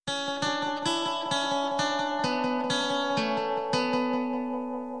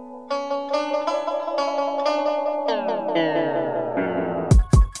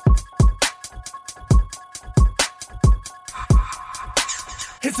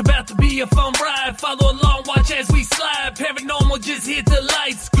It's about to be a fun ride. Follow along, watch as we slide. Paranormal just hit the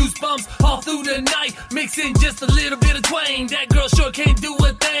lights. Goosebumps all through the night. Mixing just a little bit of twang. That girl sure can't do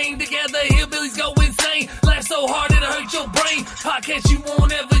a thing. Together, hillbillies go insane. Laugh so hard it'll hurt your brain. Podcast you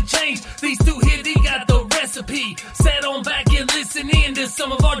won't ever change. These two here, they got the recipe. Sit on back and listen in to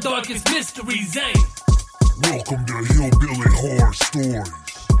some of our darkest mysteries, eh? Welcome to Hillbilly Horror Stories.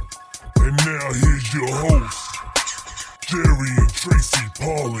 And now here's your hosts, Jerry and Tracy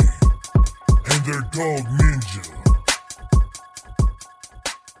Polly, and their dog Ninja.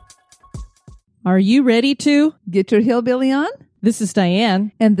 Are you ready to get your hillbilly on? This is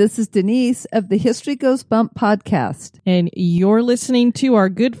Diane. And this is Denise of the History Goes Bump podcast. And you're listening to our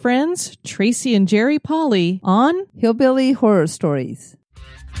good friends, Tracy and Jerry Polly, on Hillbilly Horror Stories.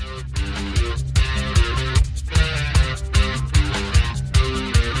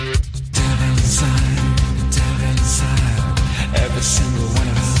 Every single one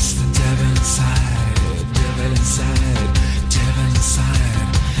of us, the devil inside, devil inside, devil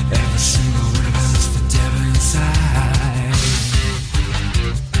inside. Every single one of us, the devil inside.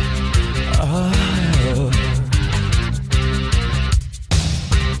 Oh.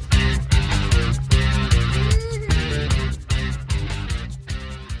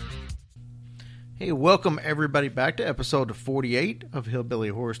 Hey, welcome everybody back to episode 48 of Hillbilly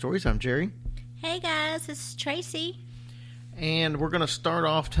Horror Stories. I'm Jerry. Hey guys, this is Tracy. And we're going to start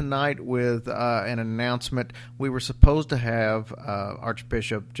off tonight with an announcement. We were supposed to have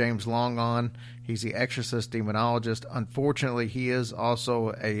Archbishop James Long on. He's the exorcist demonologist. Unfortunately, he is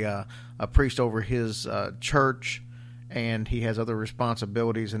also a priest over his church, and he has other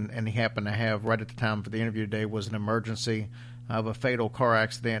responsibilities. And he happened to have, right at the time for the interview today, was an emergency of a fatal car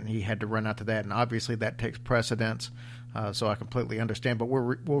accident, and he had to run out to that. And obviously that takes precedence, so I completely understand. But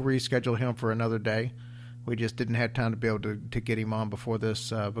we'll reschedule him for another day. We just didn't have time to be able to get him on before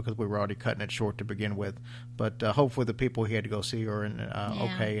this because we were already cutting it short to begin with. But hopefully the people he had to go see are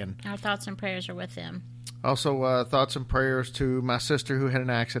okay. And our thoughts and prayers are with them. Also, thoughts and prayers to my sister who had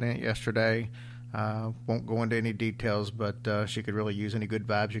an accident yesterday. Won't go into any details, but she could really use any good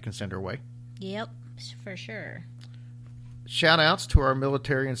vibes you can send her way. Yep, for sure. Shout-outs to our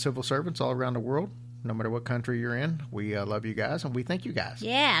military and civil servants all around the world. No matter what country you're in, we love you guys, and we thank you guys.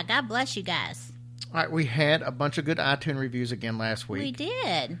 Yeah, God bless you guys. All right, we had a bunch of good iTunes reviews again last week. We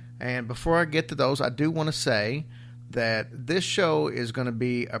did. And before I get to those, I do want to say that this show is going to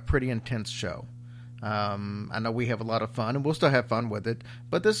be a pretty intense show. I know we have a lot of fun, and we'll still have fun with it,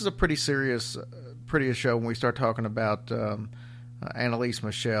 but this is a pretty serious show when we start talking about Annalise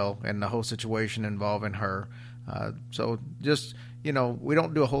Michelle and the whole situation involving her. So just, we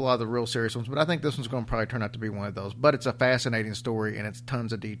don't do a whole lot of the real serious ones, but I think this one's going to probably turn out to be one of those. But it's a fascinating story, and it's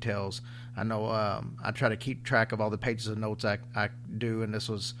tons of details. I know I try to keep track of all the pages of notes I do, and this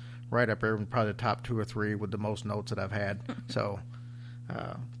was right up there in probably the top 2 or 3 with the most notes that I've had. So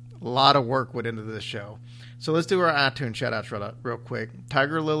a lot of work went into this show. So let's do our iTunes shout-outs real quick.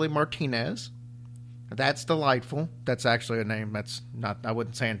 Tiger Lily Martinez. That's delightful. That's actually a name that's not, I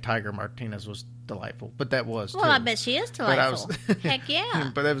wasn't saying Tiger Martinez was delightful, but that was, well, too. I bet she is delightful. Heck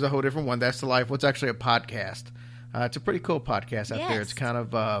yeah. But that was a whole different one. That's delightful. It's actually a podcast. It's a pretty cool podcast out there. It's kind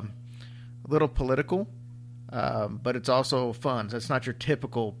of a little political, but it's also fun. It's not your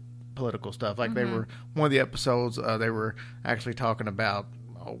typical political stuff. Like they were, one of the episodes, they were actually talking about,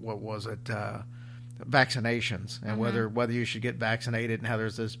 what was it, vaccinations and whether you should get vaccinated, and how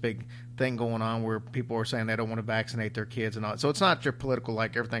there's this big thing going on where people are saying they don't want to vaccinate their kids and all. So it's not your political,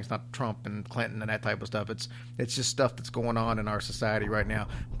 like everything's not Trump and Clinton and that type of stuff. It's just stuff that's going on in our society right now.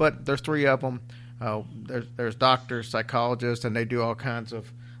 But there's 3 of them. There's doctors, psychologists, and they do all kinds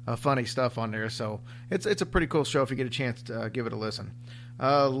of funny stuff on there. So it's a pretty cool show if you get a chance to give it a listen.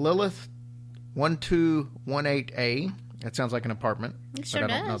 Lilith 1218A. That sounds like an apartment. It sure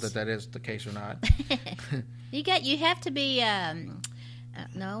but I don't know does. that is the case or not. You have to be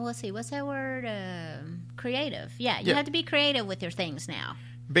no, let's see, what's that word? Creative. Yeah, you have to be creative with your things now.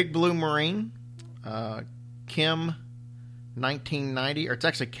 Big Blue Marine, Kim 1990, or it's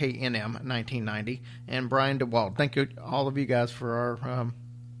actually KNM 1990, and Brian DeWald. Thank you, all of you guys, for our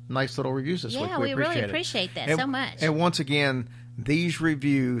nice little reviews this week. Yeah, we really appreciate that so much. And once again, these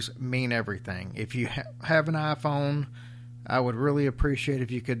reviews mean everything. If you have an iPhone, I would really appreciate if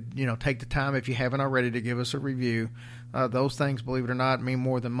you could, take the time, if you haven't already, to give us a review. Those things, believe it or not, mean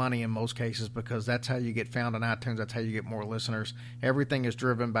more than money in most cases, because that's how you get found on iTunes. That's how you get more listeners. Everything is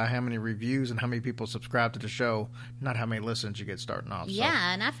driven by how many reviews and how many people subscribe to the show, not how many listens you get starting off.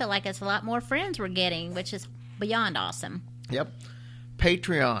 Yeah, and I feel like it's a lot more friends we're getting, which is beyond awesome. Yep.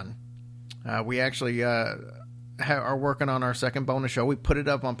 Patreon. We actually are working on our second bonus show. We put it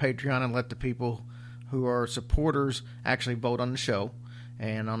up on Patreon and let the people who are supporters actually vote on the show.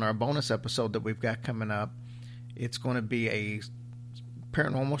 And on our bonus episode that we've got coming up, it's going to be a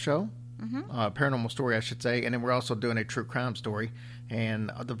paranormal show, paranormal story, I should say. And then we're also doing a true crime story.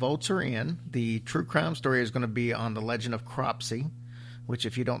 And the votes are in. The true crime story is going to be on the legend of Cropsey, which,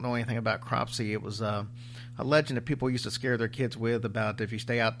 if you don't know anything about Cropsey, it was a legend that people used to scare their kids with about if you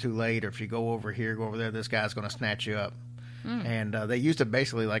stay out too late or if you go over here, go over there, this guy's going to snatch you up. And they used it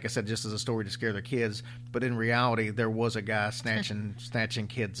basically, like I said, just as a story to scare their kids. But in reality, there was a guy snatching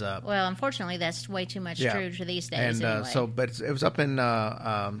kids up. Well, unfortunately, that's way too much true to these days. And anyway. but it was up in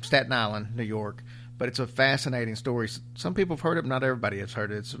Staten Island, New York. But it's a fascinating story. Some people have heard it, but not everybody has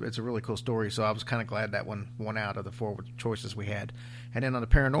heard it. It's a really cool story. So I was kind of glad that one won out of the 4 choices we had. And then on the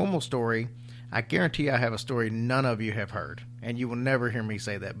paranormal story, I guarantee I have a story none of you have heard, and you will never hear me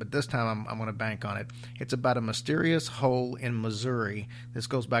say that. But this time I'm going to bank on it. It's about a mysterious hole in Missouri. This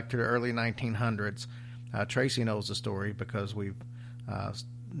goes back to the early 1900s. Tracy knows the story because we've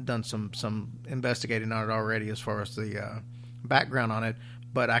done some investigating on it already as far as the background on it.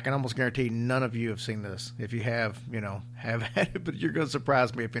 But I can almost guarantee none of you have seen this. If you have, have had it. But you're going to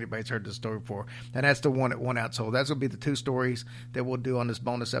surprise me if anybody's heard this story before. And that's the one that won out. So that's going to be the 2 stories that we'll do on this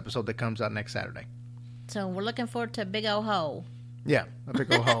bonus episode that comes out next Saturday. So we're looking forward to a big old hole. Yeah, a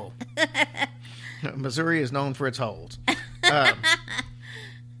big old hole. Missouri is known for its holes.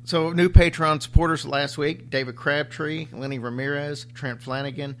 So new Patreon supporters last week: David Crabtree, Lenny Ramirez, Trent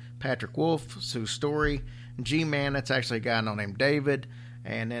Flanagan, Patrick Wolf, Sue Story, G-Man, that's actually a guy named David,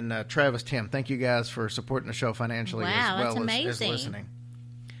 and then Travis Tim. Thank you guys for supporting the show financially as well as listening.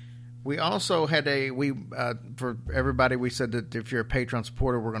 We also had for everybody, we said that if you're a Patreon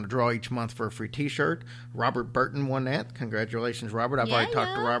supporter, we're going to draw each month for a free t-shirt. Robert Burton won that. Congratulations, Robert. I've already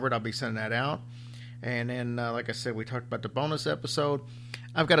talked to Robert. I'll be sending that out. And then, like I said, we talked about the bonus episode.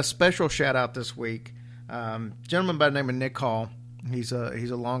 I've got a special shout out this week. Gentleman by the name of Nick Hall. He's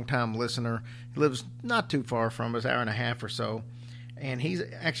a long-time listener. He lives not too far from us, hour and a half or so. And he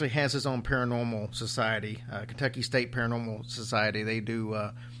actually has his own paranormal society, Kentucky State Paranormal Society. They do,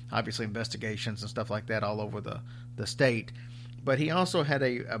 obviously, investigations and stuff like that all over the state. But he also had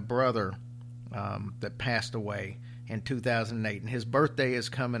a brother that passed away in 2008. And his birthday is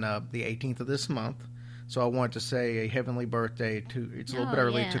coming up the 18th of this month. So I wanted to say a heavenly birthday it's a little bit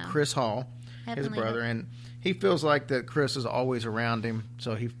early, to Chris Hall, his brother. And he feels like that Chris is always around him.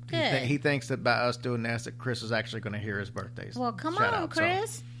 So he thinks that by us doing this, that Chris is actually going to hear his birthdays. Well, come on,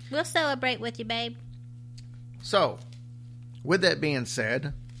 Chris. So, we'll celebrate with you, babe. So, with that being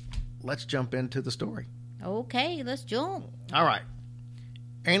said, let's jump into the story. Okay, let's jump. All right.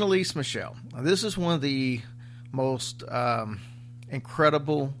 Annalise Michelle. Now, this is one of the most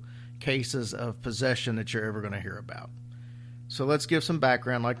incredible cases of possession that you're ever going to hear about. So let's give some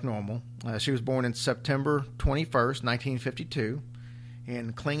background like normal. She was born in September 21st, 1952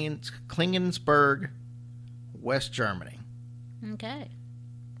 in Klingensburg, West Germany. Okay.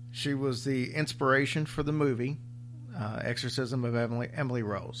 She was the inspiration for the movie Exorcism of Emily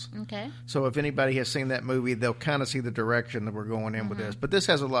Rose. Okay. So if anybody has seen that movie, they'll kind of see the direction that we're going in with this. But this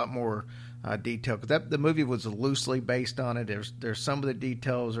has a lot more detail, because the movie was loosely based on it. There's some of the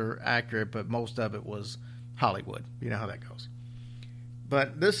details are accurate, but most of it was Hollywood. You know how that goes.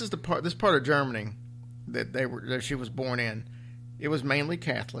 But this part of Germany that she was born in. It was mainly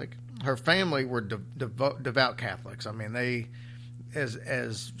Catholic. Her family were devout Catholics. I mean, they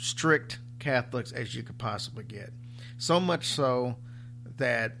as strict Catholics as you could possibly get. So much so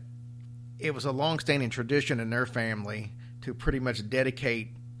that it was a long-standing tradition in their family to pretty much dedicate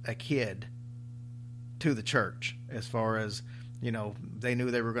a kid to the church, as far as, they knew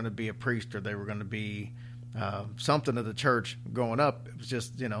they were going to be a priest, or they were going to be something of the church growing up. It was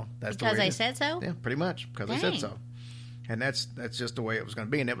just, that's because they said so? Yeah, pretty much, because they said so. And that's just the way it was going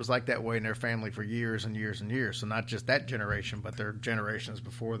to be. And it was like that way in their family for years and years and years. So not just that generation, but their generations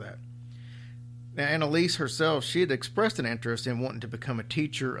before that. Now, Annalise herself, she had expressed an interest in wanting to become a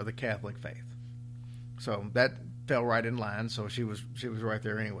teacher of the Catholic faith. So that fell right in line. So she was right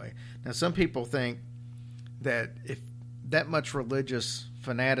there anyway. Now, some people think that if that much religious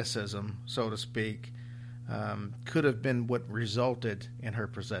fanaticism, so to speak, could have been what resulted in her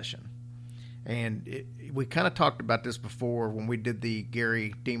possession. And we kind of talked about this before when we did the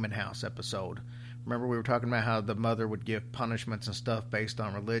Gary Demon House episode. Remember, we were talking about how the mother would give punishments and stuff based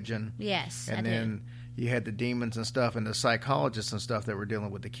on religion. Yes, and then you had the demons and stuff, and the psychologists and stuff that were dealing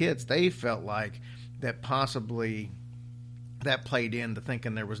with the kids. They felt like that possibly that played into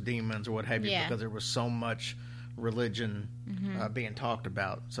thinking there was demons or what have you, because there was so much religion being talked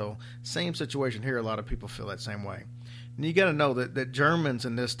about. So same situation here. A lot of people feel that same way. And you got to know that Germans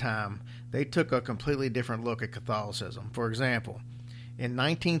in this time, they took a completely different look at Catholicism. For example, in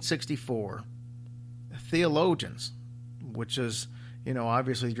 1964, theologians, which is,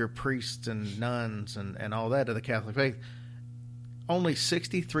 obviously your priests and nuns and all that of the Catholic faith, only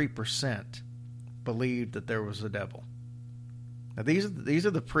 63% believed that there was a devil. Now, these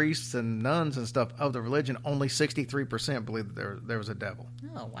are the priests and nuns and stuff of the religion. Only 63% believed that there was a devil.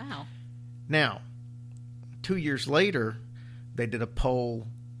 Oh, wow. Now, 2 years later, they did a poll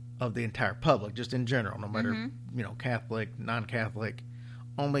of the entire public, just in general, no matter, Catholic, non-Catholic.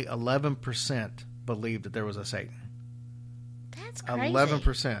 Only 11% believed that there was a Satan. That's crazy.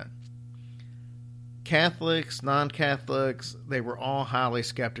 11%. Catholics, non-Catholics, they were all highly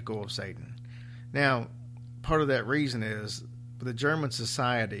skeptical of Satan. Now, part of that reason is the German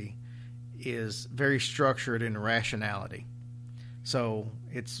society is very structured in rationality. So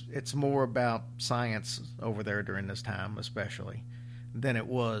it's more about science over there during this time, especially, than it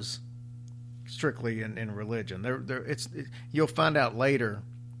was strictly in religion. You'll find out later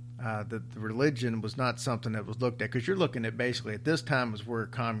that the religion was not something that was looked at, because you're looking at basically at this time was where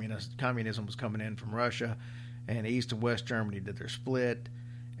communism was coming in from Russia, and East and West Germany did their split.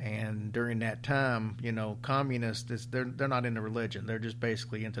 And during that time, communists, they're not into religion. They're just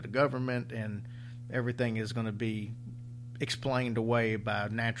basically into the government, and everything is going to be explained away by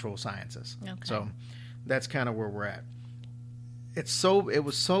natural sciences. Okay. So that's kind of where we're at. It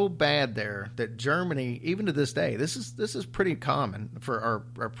was so bad there that Germany, even to this day, this is pretty common for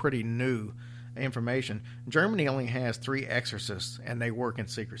our pretty new information. Germany only has 3 exorcists, and they work in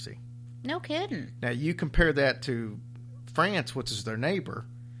secrecy. No kidding. Now you compare that to France, which is their neighbor.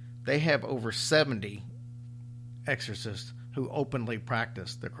 They have over 70 exorcists who openly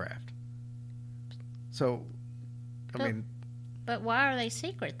practice the craft. So, But why are they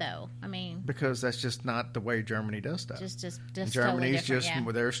secret, though? Because that's just not the way Germany does stuff. Just Germany's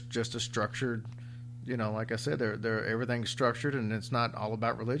totally they're just a structured, like I said, they're everything's structured, and it's not all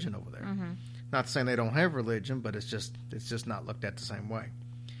about religion over there. Mm-hmm. Not saying they don't have religion, but it's just not looked at the same way.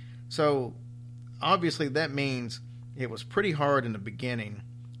 So, obviously, that means it was pretty hard in the beginning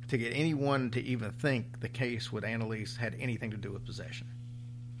to get anyone to even think the case with Anneliese had anything to do with possession.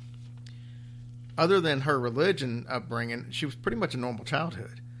 Other than her religion upbringing, she was pretty much a normal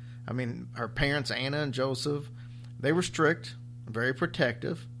childhood. Her parents, Anna and Joseph, they were strict, very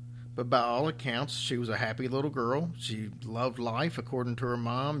protective, but by all accounts, she was a happy little girl. She loved life, according to her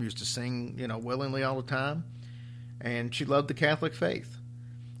mom, used to sing, willingly all the time, and she loved the Catholic faith.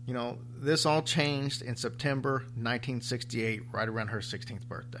 This all changed in September 1968, right around her 16th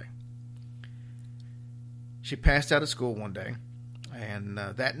birthday. She passed out of school one day, and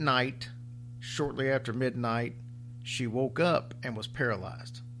that night, shortly after midnight, she woke up and was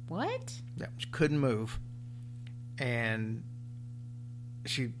paralyzed. What? Yeah, she couldn't move, and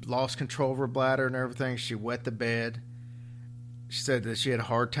she lost control of her bladder and everything. She wet the bed. She said that she had a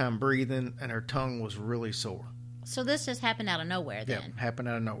hard time breathing, and her tongue was really sore. So this just happened out of nowhere then? Yeah, happened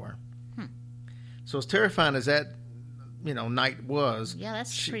out of nowhere. So as terrifying as that, night was... Yeah,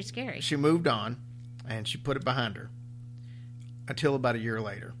 that's pretty scary. She moved on, and she put it behind her until about a year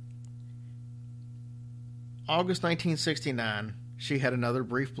later. August 1969, she had another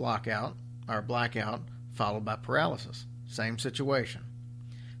brief blackout, followed by paralysis. Same situation.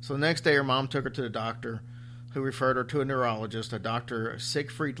 So the next day, her mom took her to the doctor, who referred her to a neurologist, a Dr.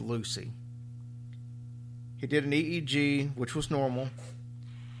 Siegfried Lucy. He did an EEG, which was normal,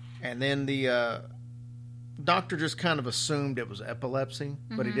 and then the doctor just kind of assumed it was epilepsy,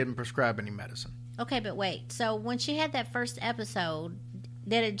 but he didn't prescribe any medicine. Okay, but wait. So when she had that first episode,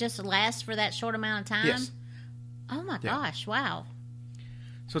 did it just last for that short amount of time? Yes. Oh my gosh! Wow.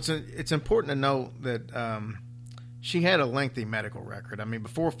 So it's important to note that she had a lengthy medical record.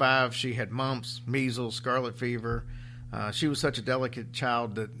 Before 5, she had mumps, measles, scarlet fever. She was such a delicate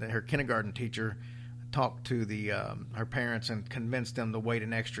child that her kindergarten teacher talked to her parents and convinced them to wait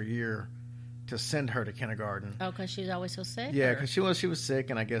an extra year to send her to kindergarten. Oh, because she was always so sick? Yeah, because she was sick,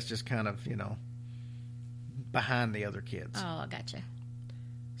 and I guess just kind of, behind the other kids. Oh, I gotcha.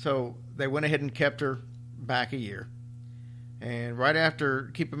 So they went ahead and kept her back a year. And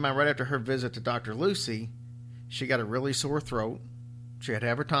keep in mind, right after her visit to Dr. Lucy, she got a really sore throat. She had to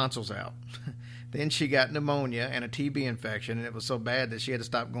have her tonsils out. Then she got pneumonia and a TB infection, and it was so bad that she had to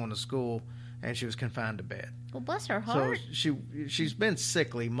stop going to school, and she was confined to bed. Well, bless her heart. So she's been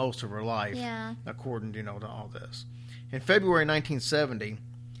sickly most of her life, according to all this. In February 1970,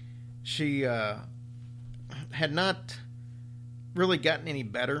 she had not really gotten any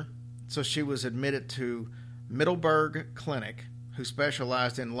better, so she was admitted to Middleburg Clinic, who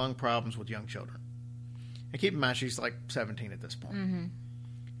specialized in lung problems with young children. And keep in mind, she's like 17 at this point. Mm-hmm.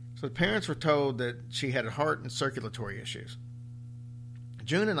 So the parents were told that she had heart and circulatory issues.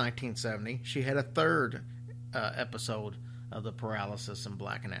 June of 1970, she had a third episode of the paralysis and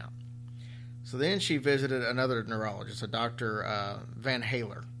blacking out. So then she visited another neurologist, a Dr. Van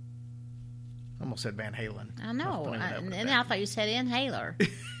Haler. I almost said Van Halen. I know. Funny what that would've And been. I thought you said inhaler.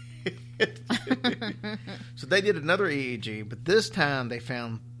 So they did another EEG, but this time they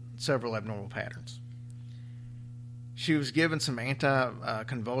found several abnormal patterns. She was given some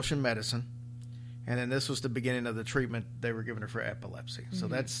anti-convulsion medicine, and then this was the beginning of the treatment they were giving her for epilepsy. So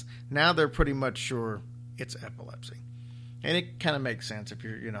that's now they're pretty much sure it's epilepsy. And it kind of makes sense if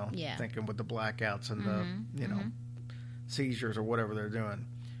you're, Yeah. thinking with the blackouts and the, seizures or whatever they're doing.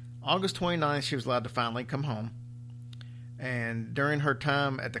 August 29th, she was allowed to finally come home. And during her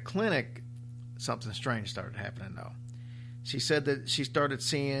time at the clinic, something strange started happening, though. She said that she started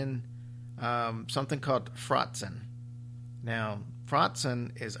seeing something called Fratzen. Now,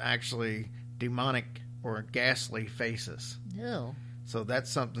 Fratzen is actually demonic or ghastly faces. Ew. So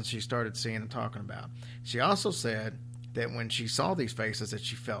that's something she started seeing and talking about. She also said that when she saw these faces that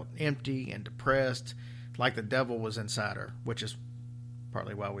she felt empty and depressed, like the devil was inside her, which is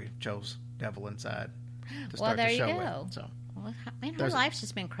partly why we chose Devil Inside to start there the you show go. with. So Well, man, her There's a- life's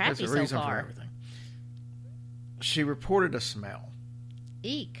just been there's crappy a so reason for far. everything. She reported a smell.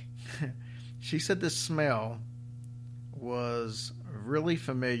 Eek. She said this smell was really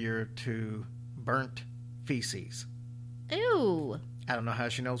familiar to burnt feces. Ooh. I don't know how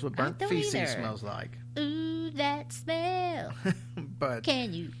she knows what I burnt don't feces either. smells like, Ooh, that smell. but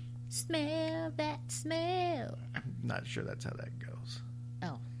Can you smell that smell? I'm not sure that's how that goes.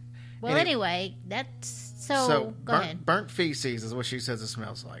 Oh. Well, Any- anyway, that's so. Go ahead. burnt feces is what she says it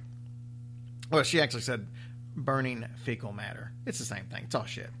smells like. Well, she actually said burning fecal matter. It's the same thing. It's all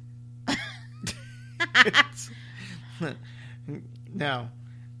shit. Now,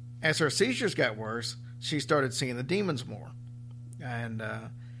 as her seizures got worse, she started seeing the demons more. And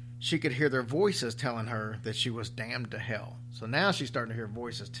she could hear their voices telling her that she was damned to hell. So now she's starting to hear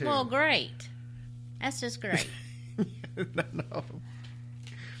voices too. Well, great. That's just great. No.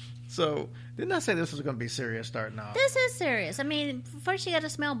 So, didn't I say this was going to be serious starting off? This is serious. I mean, first you got to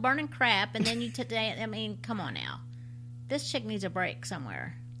smell burning crap, and then you today. I mean, come on now. This chick needs a break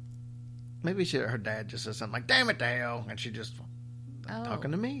somewhere. Maybe her dad just said something like, damn it, Dale. And she just Oh.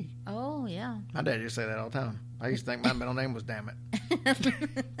 talking to me. Oh, yeah. My dad used to say that all the time. I used to think my middle name was damn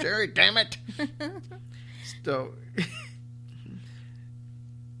it. Jerry, damn it. So,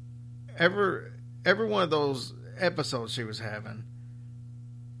 every one of those episodes she was having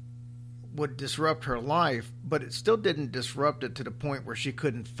would disrupt her life, but it still didn't disrupt it to the point where she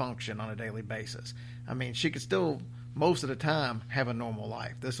couldn't function on a daily basis. I mean, she could still, most of the time, have a normal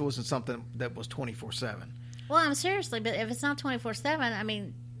life. This wasn't something that was 24/7. Well, I'm seriously, but if it's not 24/7, I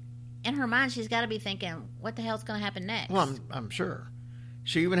mean, in her mind, she's got to be thinking, what the hell's going to happen next? Well, I'm sure.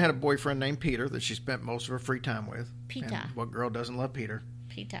 She even had a boyfriend named Peter that she spent most of her free time with. Peter. And what girl doesn't love Peter?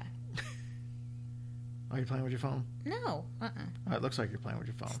 Peter. Are you playing with your phone? No. Oh, it looks like you're playing with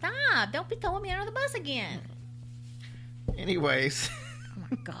your phone. Stop. Don't be throwing me under the bus again. Anyways, Oh,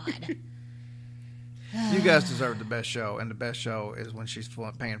 my God. you guys deserve the best show, and the best show is when she's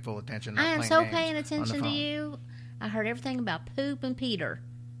paying full attention. Not I am playing so games paying on the attention to phone. you. I heard everything about poop and Peter.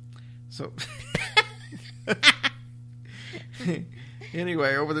 So,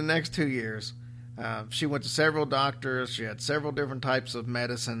 anyway, over the next 2 years, she went to several doctors. She had several different types of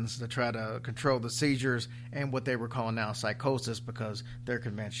medicines to try to control the seizures and what they were calling now psychosis because they're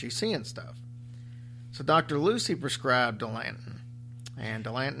convinced she's seeing stuff. So Dr. Lucy prescribed Dilantin. And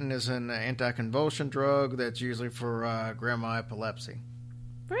Dilantin is an anti-convulsion drug that's usually for grandma epilepsy.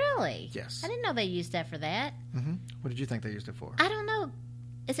 Really? Yes. I didn't know they used that for that. What did you think they used it for? I don't know.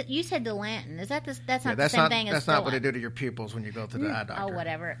 Is it? You said Dilantin. Is that that's not the that's same not thing as that's not what they Dilantin? do to your pupils when you go to the eye doctor. Oh,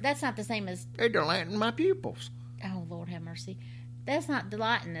 whatever. That's not the same as. They Dilantin my pupils. Oh, Lord have mercy. That's not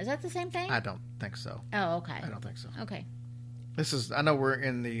Dilantin. Is that the same thing? I don't think so. Oh, okay. I don't think so. Okay. This is. I know we're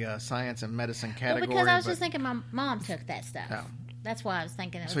in the science and medicine category. Well, because I was but- just thinking my mom took that stuff. Oh. That's why I was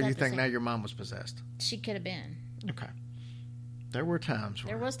thinking. So you think now your mom was possessed? she could have been? Okay. There were times.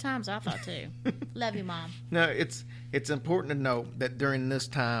 There where... was times I thought too. Love you, Mom. No, it's important to note that during this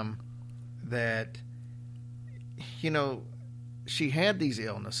time, that she had these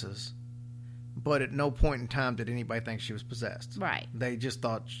illnesses, but at no point in time did anybody think she was possessed. Right. They just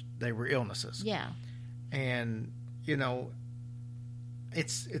thought they were illnesses. Yeah. And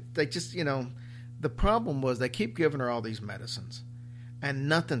they just the problem was they keep giving her all these medicines and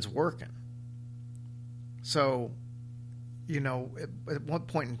nothing's working. So, at what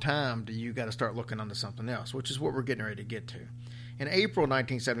point in time do you got to start looking into something else, which is what we're getting ready to get to. In April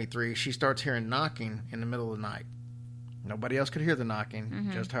 1973, she starts hearing knocking in the middle of the night. Nobody else could hear the knocking,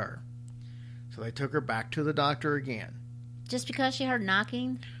 just her. So they took her back to the doctor again. Just because she heard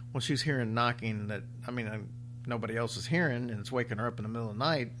knocking? Well, she's hearing knocking that, nobody else is hearing, and it's waking her up in the middle of the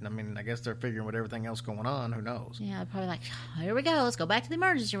night. I guess they're figuring with everything else going on, who knows? Yeah, probably like, here we go, let's go back to the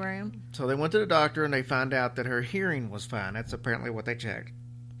emergency room. So they went to the doctor, and they found out that her hearing was fine. That's apparently what they checked.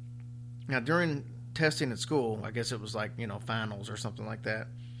 Now, during testing at school, I guess it was like, finals or something like that,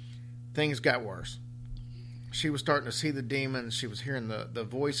 things got worse. She was starting to see the demons. She was hearing the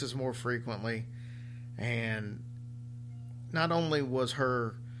voices more frequently. And not only was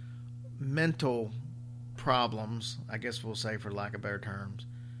her mental problems, I guess we'll say for lack of better terms,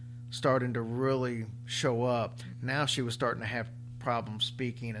 starting to really show up, now she was starting to have problems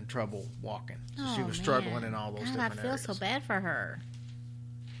speaking and trouble walking. So she was struggling in all those different areas. I feel so bad for her.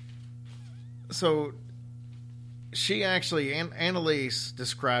 So she actually, Annalise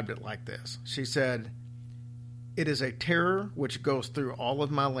described it like this. She said, "It is a terror which goes through all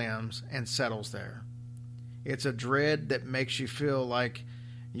of my limbs and settles there. It's a dread that makes you feel like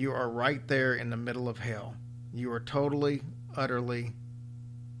you are right there in the middle of hell. You are totally, utterly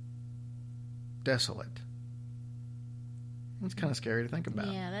desolate." It's kind of scary to think about.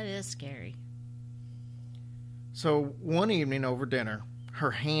 Yeah, that is scary. So one evening over dinner,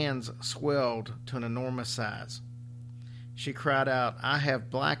 her hands swelled to an enormous size. She cried out, "I have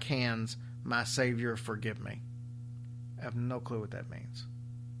black hands, my Savior, forgive me." I have no clue what that means.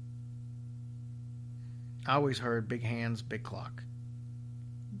 I always heard big hands, big clock.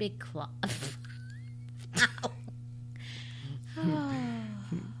 Big clock.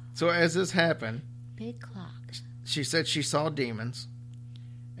 So as this happened, Big clock. she said she saw demons,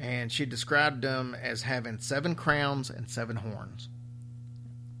 and she described them as having 7 crowns and 7 horns.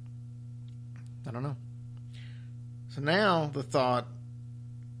 I don't know. So now the thought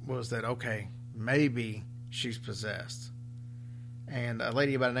was that, okay, maybe she's possessed. And a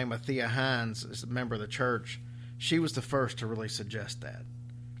lady by the name of Thea Hines is a member of the church. She was the first to really suggest that.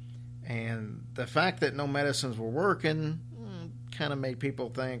 And the fact that no medicines were working kind of made people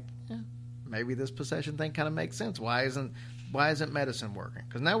think, maybe this possession thing kind of makes sense. Why isn't medicine working?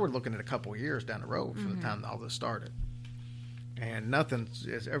 Because now we're looking at a couple of years down the road from the time all this started. And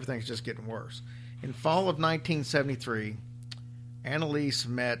everything's just getting worse. In fall of 1973, Annalise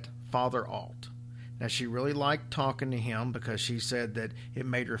met Father Alt. Now, she really liked talking to him because she said that it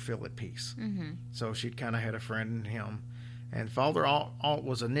made her feel at peace. Mm-hmm. So she'd kind of had a friend in him. And Father Alt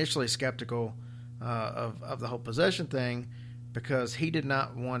was initially skeptical of the whole possession thing because he did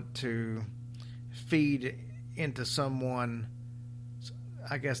not want to feed into someone,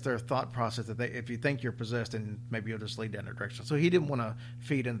 I guess, their thought process that if you think you're possessed, then maybe you'll just lead down that direction. So he didn't want to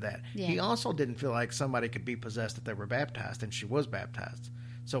feed into that. Yeah. He also didn't feel like somebody could be possessed if they were baptized, and she was baptized.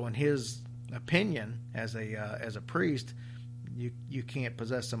 So in his opinion, as a priest, you can't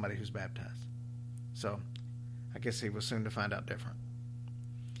possess somebody who's baptized. So I guess he was soon to find out different.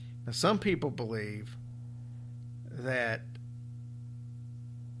 Now, some people believe that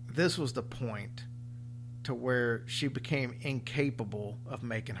this was the point to where she became incapable of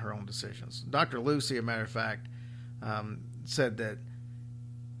making her own decisions. Dr. Lucy, a matter of fact, said that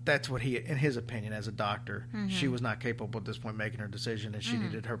that's what he, in his opinion, as a doctor, she was not capable at this point of making her decision, and she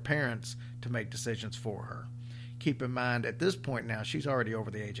needed her parents to make decisions for her. Keep in mind, at this point now, she's already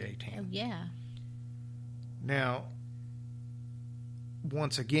over the age of 18. Oh, yeah. Now,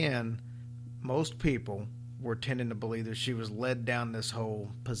 once again, most people were tending to believe that she was led down this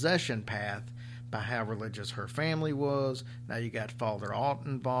whole possession path by how religious her family was. Now you got Father Alt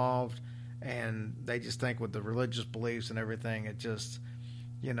involved, and they just think with the religious beliefs and everything, it just,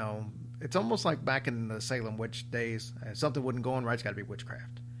 it's almost like back in the Salem witch days. Something wouldn't go on right, it's got to be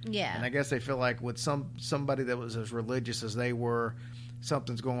witchcraft. Yeah. And I guess they feel like with somebody that was as religious as they were,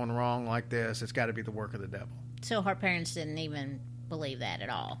 something's going wrong like this, it's got to be the work of the devil. So her parents didn't even believe that at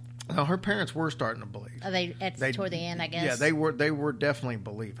all. No, her parents were starting to believe. Toward the end, I guess. Yeah, they were definitely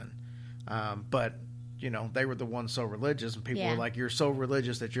believing, but they were the ones so religious, and people were like, "You're so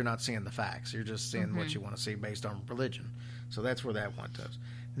religious that you're not seeing the facts. You're just seeing what you want to see based on religion." So that's where that went to.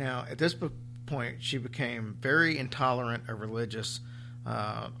 Now, at this point, she became very intolerant of religious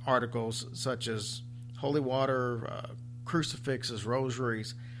articles such as holy water, crucifixes,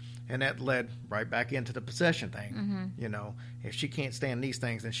 rosaries. And that led right back into the possession thing. If she can't stand these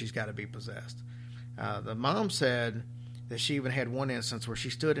things, then she's got to be possessed. The mom said that she even had one instance where she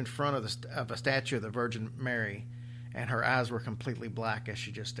stood in front of a statue of the Virgin Mary, and her eyes were completely black as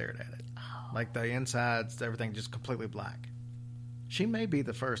she just stared at it. Oh. Like the insides, everything just completely black. She may be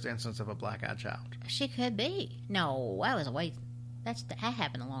the first instance of a black-eyed child. She could be. No, that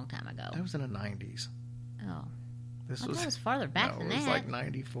happened a long time ago. That was in the 90s. Oh. This That was farther back than It was that. like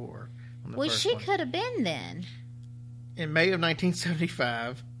 94. On the Well, first she one. could have been then. In May of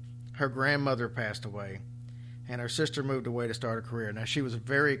 1975, her grandmother passed away, and her sister moved away to start a career. Now, she was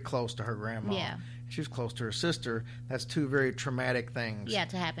very close to her grandma. Yeah. She was close to her sister. That's two very traumatic things Yeah,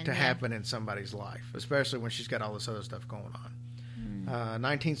 to happen. to yeah. happen in somebody's life, especially when she's got all this other stuff going on.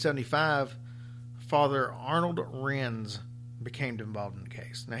 1975, Father Arnold Renz became involved in the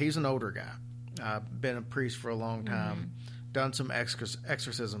case. Now, he's an older guy, been a priest for a long time, done some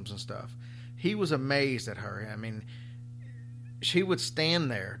exorcisms and stuff. He was amazed at her. I mean, she would stand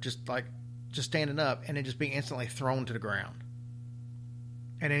there, just standing up, and then just be instantly thrown to the ground.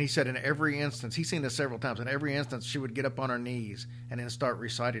 And then he said in every instance, he's seen this several times, in every instance she would get up on her knees and then start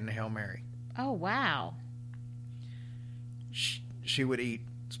reciting the Hail Mary. Oh, wow. She would eat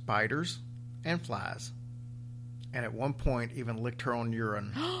spiders and flies, and at one point even licked her own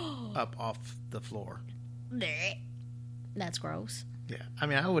urine up off the floor. Blech. That's gross. Yeah, I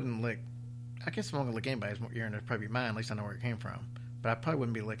mean, I wouldn't lick. I guess if I'm going to lick anybody's urine, it'd probably be mine. At least I know where it came from. But I probably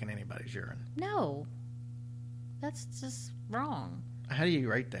wouldn't be licking anybody's urine. No. That's just wrong. How do you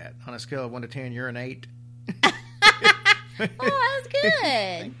rate that on a scale of 1 to 10? You're an 8. Oh, that's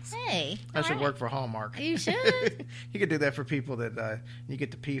good. Hey. I should all right. work for Hallmark. You should. You could do that for people that you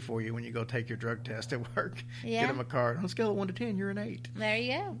get to pee for you when you go take your drug test at work. Yeah. Get them a card. On a scale of 1 to 10, you're an 8. There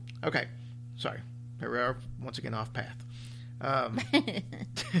you go. Okay. Sorry. Here we are, once again, off path.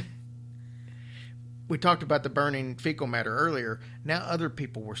 We talked about the burning fecal matter earlier. Now other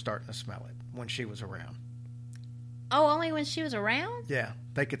people were starting to smell it when she was around. Oh, only when she was around? Yeah,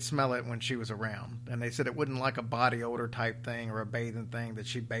 they could smell it when she was around. And they said it wasn't like a body odor type thing or a bathing thing that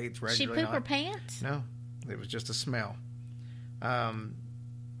she bathes She regularly. poop her pants? No, it was just a smell.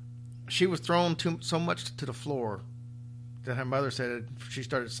 She was thrown so much to the floor that her mother said she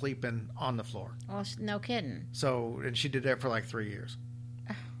started sleeping on the floor. Well, no kidding. So, and she did that for like 3 years.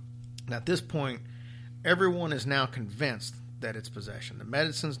 Now, at this point, everyone is now convinced that it's possession. The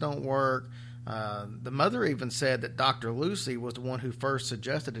medicines don't work. The mother even said that Dr. Lucy was the one who first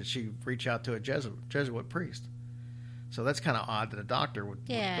suggested that she reach out to a Jesuit priest. So that's kind of odd that a doctor would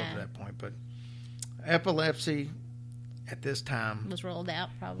go to that point. But epilepsy at this time Was ruled out,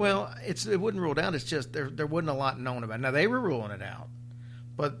 probably. well, it wasn't ruled out. It's just there wasn't a lot known about it. Now, they were ruling it out,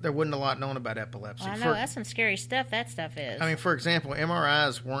 but there wasn't a lot known about epilepsy. I know, that's some scary stuff, that stuff is. I mean, for example,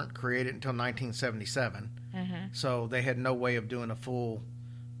 MRIs weren't created until 1977, so they had no way of doing a full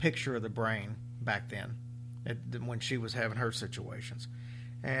picture of the brain back then when she was having her situations.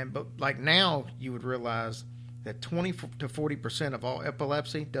 But like now, you would realize that 20 to 40% of all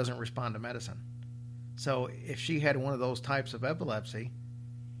epilepsy doesn't respond to medicine. So if she had one of those types of epilepsy,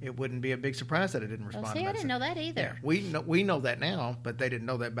 it wouldn't be a big surprise that it didn't respond Well, to see, I medicine. didn't know that either. Yeah, we know that now, but they didn't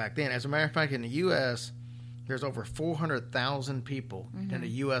know that back then. As a matter of fact, in the U.S., there's over 400,000 people in the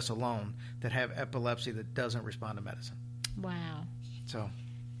U.S. alone that have epilepsy that doesn't respond to medicine. Wow. So,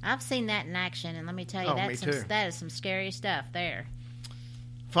 I've seen that in action, and let me tell you, Oh, me too. that is some scary stuff there.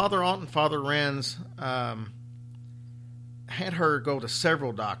 Father Alt and Father Renz had her go to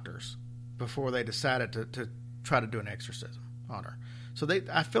several doctors before they decided to try to do an exorcism on her. So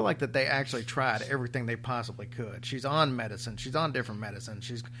I feel like that they actually tried everything they possibly could. She's on medicine. She's on different medicine.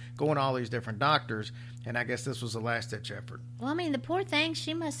 She's going to all these different doctors, and I guess this was a last-ditch effort. Well, I mean, the poor thing,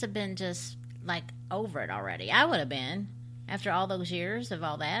 she must have been just, like, over it already. I would have been, after all those years of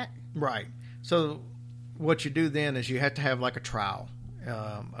all that. Right. So what you do then is you have to have, like, a trial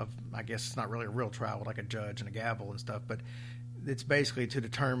of, I guess it's not really a real trial with, like, a judge and a gavel and stuff, but it's basically to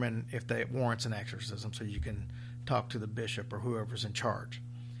determine if it warrants an exorcism so you can talk to the bishop or whoever's in charge.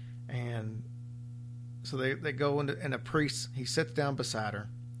 And so they go into, and a priest, he sits down beside her.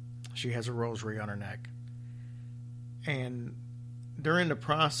 She has a rosary on her neck. And during the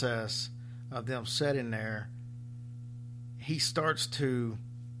process of them sitting there, he starts to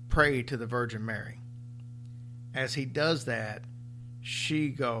pray to the Virgin Mary. As he does that, she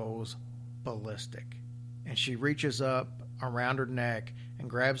goes ballistic. And she reaches up around her neck and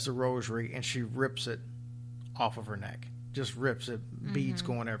grabs the rosary and she rips it off of her neck. Just rips it, beads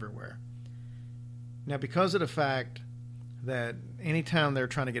going everywhere. Now, because of the fact that anytime they're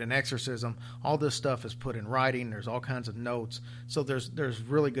trying to get an exorcism, all this stuff is put in writing. There's all kinds of notes. So there's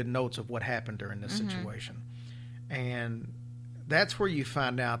really good notes of what happened during this situation. And that's where you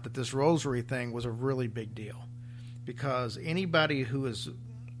find out that this rosary thing was a really big deal. Because anybody who is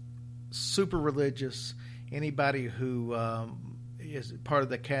super religious, anybody who is part of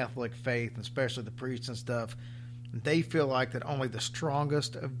the Catholic faith, and especially the priests and stuff, they feel like that only the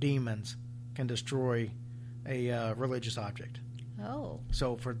strongest of demons can destroy a religious object. Oh.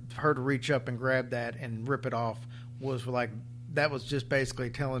 So for her to reach up and grab that and rip it off was like, that was just basically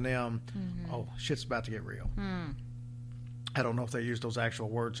telling them, oh, shit's about to get real. I don't know if they used those actual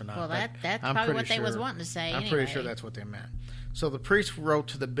words or not. Well, that's I'm probably pretty what they was sure- wanting to say. I'm pretty sure that's what they meant. So the priest wrote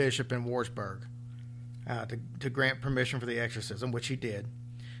to the bishop in Wartburg to grant permission for the exorcism, which he did.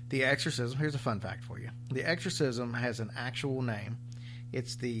 The exorcism, here's a fun fact for you. The exorcism has an actual name.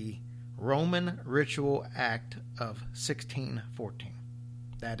 It's the Roman Ritual Act of 1614.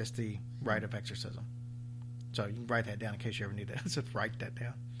 That is the rite of exorcism. So you can write that down in case you ever need to. So write that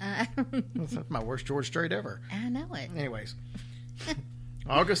down. That's my worst George Strait ever. I know it. Anyways,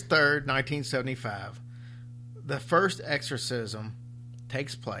 August 3rd, 1975, the first exorcism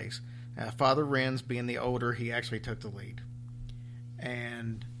takes place. Father Renz, being the older, he actually took the lead.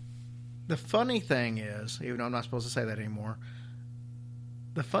 And the funny thing is, even though I'm not supposed to say that anymore,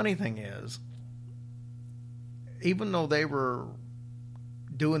 the funny thing is, even though they were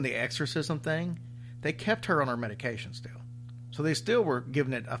doing the exorcism thing, they kept her on her medication still. So they still were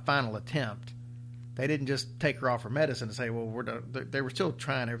giving it a final attempt. They didn't just take her off her medicine and say, well, we're done. They were still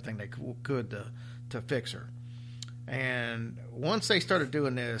trying everything they could to fix her. And once they started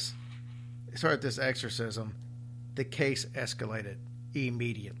doing this, started this exorcism, the case escalated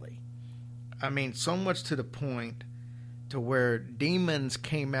immediately. I mean, so much to the point to where demons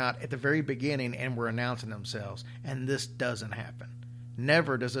came out at the very beginning and were announcing themselves, and this doesn't happen.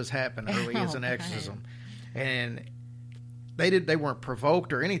 Never does this happen early as an exorcism. And they weren't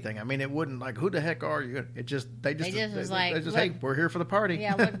provoked or anything. I mean, it wouldn't like, who the heck are you? They just was like, hey, we're here for the party.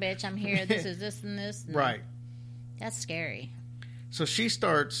 Yeah, look, bitch, I'm here. This is this and this. And right. That's scary. So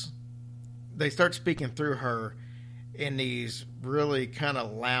they start speaking through her in these really kind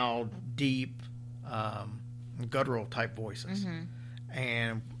of loud, deep, guttural type voices.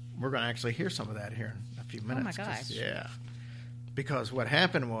 And we're going to actually hear some of that here in a few minutes. Oh my gosh. Yeah. Because what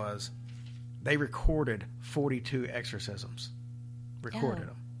happened was they recorded 42 exorcisms. Recorded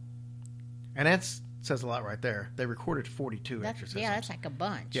them. And that says a lot right there. They recorded 42 exorcisms. Yeah, that's like a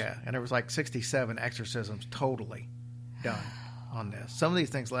bunch. Yeah, and there was like 67 exorcisms totally done on this. Some of these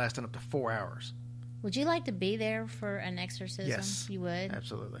things lasted up to 4 hours. Would you like to be there for an exorcism? Yes. You would?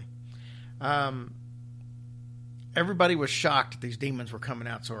 Absolutely. Everybody was shocked that these demons were coming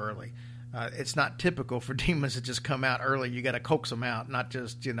out so early. It's not typical for demons to just come out early. You got to coax them out, not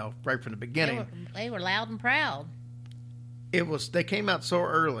just, right from the beginning. They were loud and proud. They came out so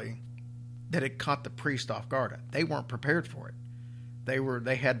early that it caught the priest off guard. They weren't prepared for it.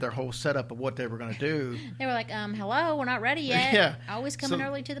 They had their whole setup of what they were going to do. They were like, hello, we're not ready yet. Yeah. Always coming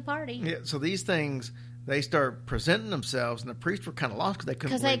early to the party. Yeah. So these things, they start presenting themselves, and the priests were kind of lost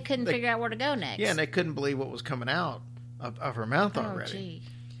because they couldn't figure out where to go next. Yeah, and they couldn't believe what was coming out of her mouth already. Gee.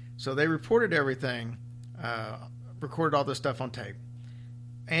 So they reported everything, recorded all this stuff on tape.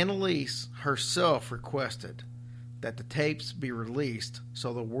 Annalise herself requested that the tapes be released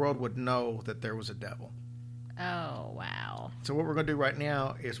so the world would know that there was a devil. Oh, wow. So what we're going to do right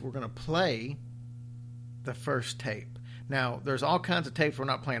now is we're going to play the first tape. Now, there's all kinds of tapes. We're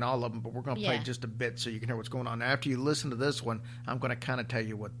not playing all of them, but we're going to play just a bit so you can hear what's going on. Now, after you listen to this one, I'm going to kind of tell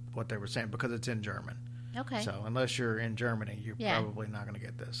you what they were saying because it's in German. Okay. So unless you're in Germany, you're probably not going to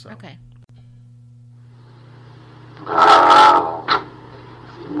get this. So. Okay.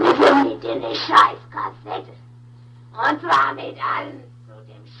 Mit in die Scheißkassette. Und zwar mit allen zu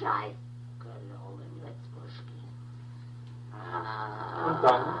dem Scheiß gelogen Witzbuschki.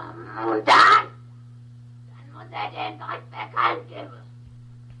 Und dann? Dann muss den Dreck bekannt geben.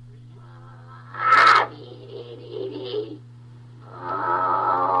 Wie.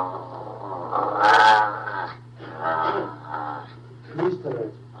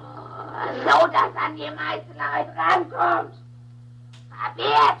 So, dass an die meisten Leute rankommt.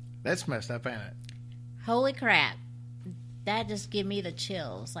 Kapiert? That's messed up, ain't it? Holy crap. That just give me the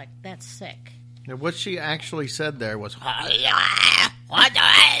chills. Like, that's sick. Now, what she actually said there was,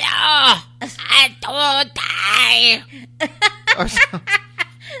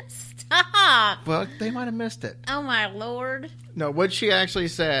 Stop. well, they might have missed it. Oh, my Lord. No, what she actually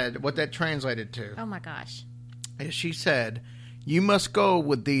said, what that translated to, Oh, my gosh. is she said, you must go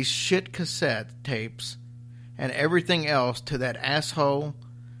with these shit cassette tapes and everything else to that asshole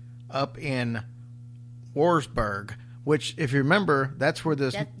up in Wartburg, which, if you remember, that's where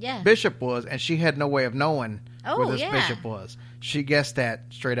this bishop was, and she had no way of knowing where this bishop was. She guessed that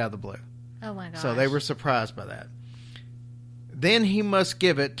straight out of the blue. Oh, my gosh. So they were surprised by that. Then he must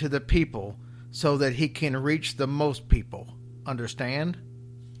give it to the people so that he can reach the most people, .. understand.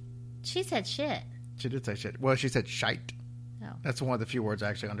 She said shit. She did say shit. Well, she said shite. Oh. That's one of the few words I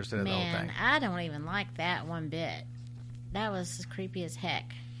actually understood in the whole Man, thing. I don't even like that one bit. That was creepy as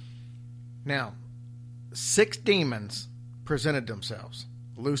heck. Now, 6 demons presented themselves.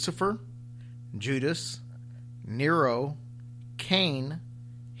 Lucifer, Judas, Nero, Cain,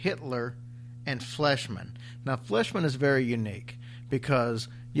 Hitler, and Fleshman. Now, Fleshman is very unique because,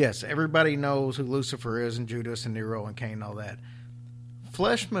 yes, everybody knows who Lucifer is and Judas and Nero and Cain and all that.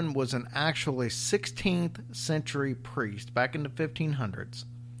 Fleshman was an actually 16th century priest back in the 1500s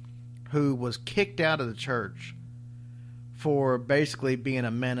who was kicked out of the church for basically being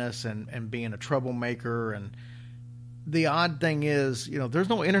a menace and being a troublemaker. And the odd thing is, there's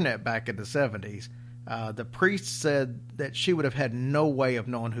no internet back in the 70s. The priest said that she would have had no way of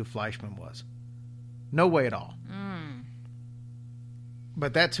knowing who Fleischman was. No way at all.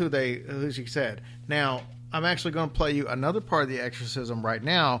 But that's who she said. Now, I'm actually going to play you another part of the exorcism right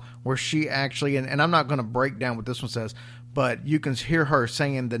now where she actually, and I'm not going to break down what this one says, but you can hear her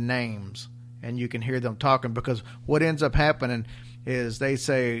saying the names and you can hear them talking, because what ends up happening is they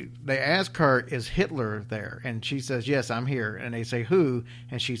ask her, is Hitler there? And she says, yes, I'm here. And they say, who?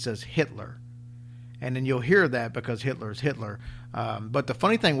 And she says, Hitler. And then you'll hear that because Hitler's Hitler. But the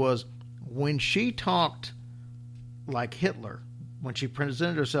funny thing was, when she talked like Hitler, when she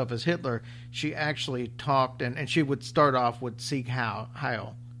presented herself as Hitler, she actually talked, and she would start off with Sieg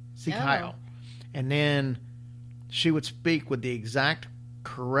Heil. Sieg Heil. And then she would speak with the exact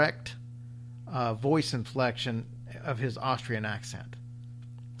correct voice inflection of his Austrian accent.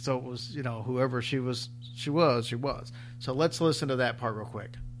 So it was, whoever she was. So let's listen to that part real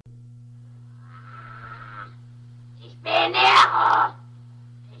quick. Ich bin Nero.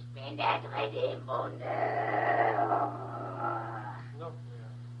 Ich bin der Dritte im Bunde.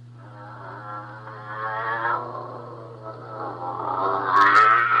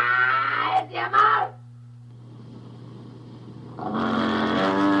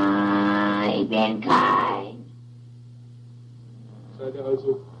 Ich bin kein. Seid ihr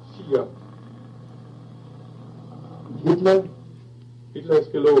also 4. Hitler? Hitler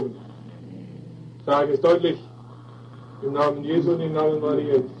ist gelogen. Sage es deutlich. Im Namen Jesu und im Namen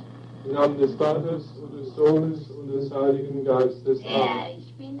Mariens. Im Namen des Vaters und des Sohnes und des Heiligen Geistes. Amen.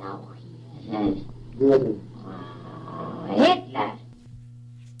 Ich bin auch hier. Hitler.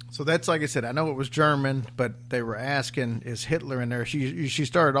 So that's, like I said, I know it was German, but they were asking, is Hitler in there? She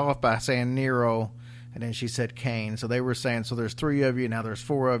started off by saying Nero, and then she said Cain. So they were saying, so there's 3 of you, now there's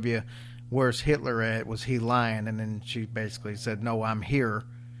 4 of you. Where's Hitler at? Was he lying? And then she basically said, no, I'm here.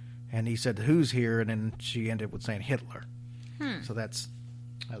 And he said, who's here? And then she ended with saying Hitler. So that's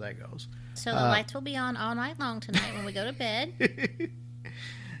how that goes. So the lights will be on all night long tonight when we go to bed.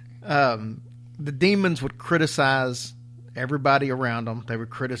 The demons would criticize everybody around them. They would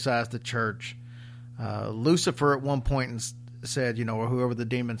criticize the church. Lucifer at one point said, or whoever the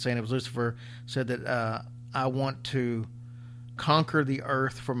demon saying it was Lucifer, said that I want to conquer the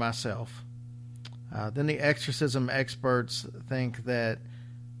earth for myself. Then the exorcism experts think that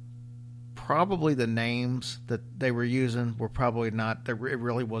probably the names that they were using were probably not, it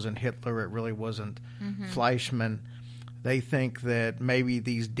really wasn't Hitler, it really wasn't Fleischman. They think that maybe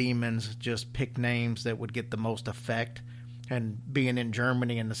these demons just picked names that would get the most effect. And being in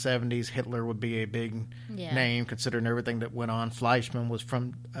Germany in the 70s, Hitler would be a big name considering everything that went on. Fleischman was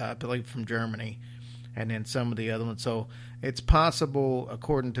from, I believe, from Germany. And then some of the other ones. So it's possible,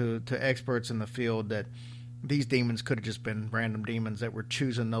 according to experts in the field, that these demons could have just been random demons that were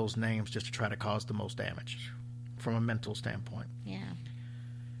choosing those names just to try to cause the most damage from a mental standpoint. Yeah.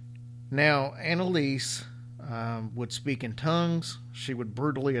 Now, Annalise would speak in tongues. She would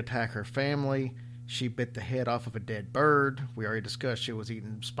brutally attack her family. She bit the head off of a dead bird. We already discussed she was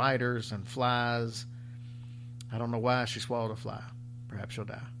eating spiders and flies. I don't know why she swallowed a fly. Perhaps she'll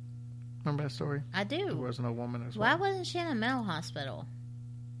die. Remember that story? I do. There wasn't a woman as Why well. wasn't she in a mental hospital?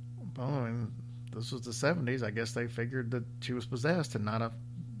 Well, I mean, this was the 70s. I guess they figured that she was possessed and not a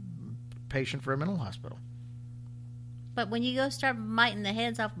patient for a mental hospital. But when you go start biting the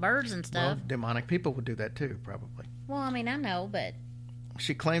heads off birds and stuff. Well, demonic people would do that too, probably. Well, I mean, I know, but...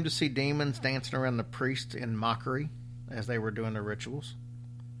 She claimed to see demons dancing around the priests in mockery as they were doing their rituals.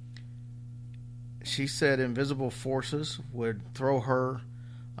 She said invisible forces would throw her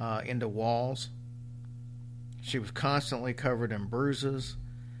into walls. She was constantly covered in bruises.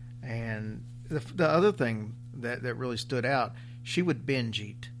 And the other thing that really stood out, she would binge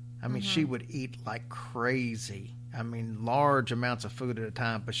eat. I mean, she would eat like crazy. I mean, large amounts of food at a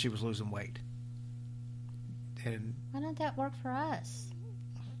time, but she was losing weight. And why don't that work for us?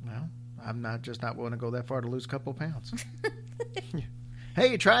 well, I'm not willing to go that far to lose a couple of pounds.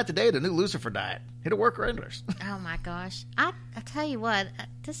 Hey, try it today, the new Lucifer diet. It'll work wonders. Oh my gosh! I tell you what,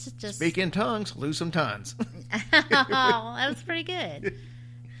 this is just Speak in tongues, lose some tons. Oh, that was pretty good.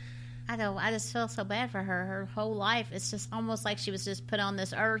 I know. I just feel so bad for her. Her whole life, it's just almost like she was just put on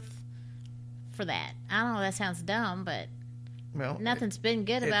this earth for that. I don't know. That sounds dumb, but Well, nothing's been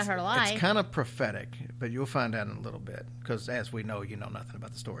good about her life. It's kind of prophetic, but you'll find out in a little bit. Because as we know, you know nothing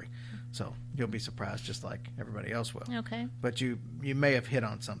about the story. So you'll be surprised just like everybody else will. Okay. But you may have hit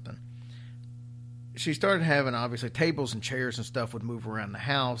on something. She started having, obviously, tables and chairs and stuff would move around the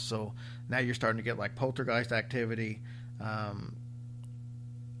house. So now you're starting to get like poltergeist activity. The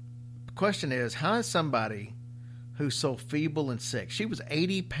question is, how is somebody who's so feeble and sick? She was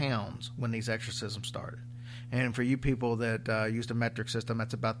 80 pounds when these exorcisms started. And for you people that used a metric system,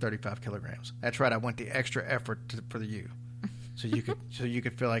 that's about 35 kilograms. That's right. I went the extra effort for you. So you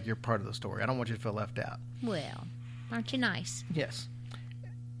could feel like you're part of the story. I don't want you to feel left out. Well, aren't you nice? Yes.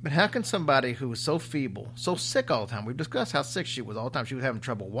 But how can somebody who was so feeble, so sick all the time, we've discussed how sick she was all the time. She was having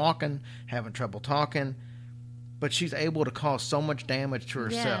trouble walking, having trouble talking, but she's able to cause so much damage to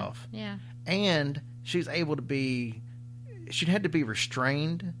herself. Yeah. And she's able to be, she had to be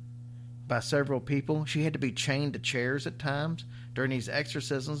restrained by several people. She had to be chained to chairs at times during these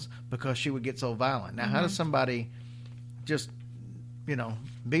exorcisms because she would get so violent. Now, how does somebody just,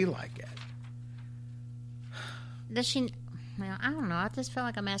 be like that? Does she? Well, I don't know. I just feel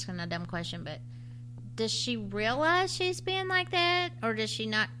like I'm asking a dumb question, but does she realize she's being like that, or does she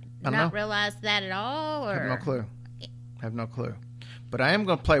not realize that at all? Or? I have no clue. But I am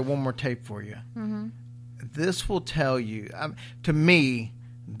going to play one more tape for you. Mm-hmm. This will tell you. To me,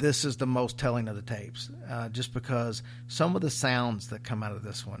 this is the most telling of the tapes, just because some of the sounds that come out of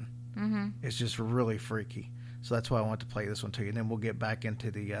this one is just really freaky. So that's why I want to play this one to you, and then we'll get back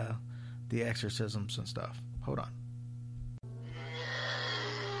into the exorcisms and stuff. Hold on.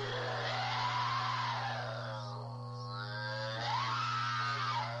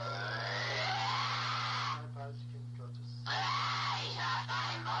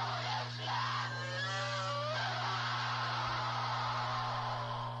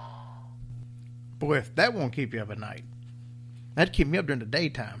 Boy, if that won't keep you up at night, that'd keep me up during the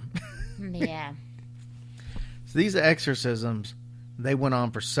daytime. Yeah. So these exorcisms, they went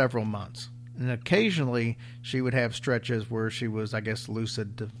on for several months. And occasionally she would have stretches where she was, I guess,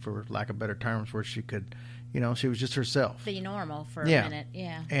 lucid, for lack of better terms, where she could, she was just herself. Be normal for a minute.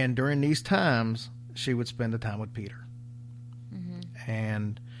 Yeah. And during these times, she would spend the time with Peter. Mm-hmm.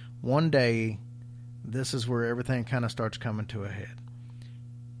 And one day, this is where everything kind of starts coming to a head.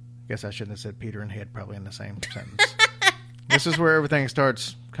 I guess I shouldn't have said Peter and head probably in the same sentence. This is where everything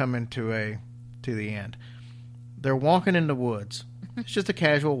starts coming to the end. They're walking in the woods. It's just a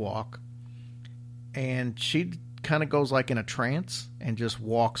casual walk. And she kind of goes like in a trance and just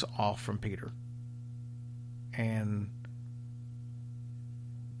walks off from Peter. And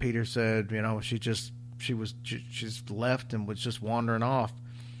Peter said, she's left and was just wandering off.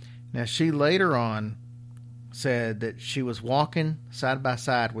 Now, she later on said that she was walking side by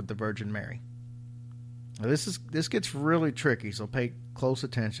side with the Virgin Mary. Now, this gets really tricky, so pay close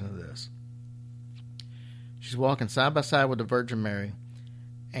attention to this. She's walking side by side with the Virgin Mary,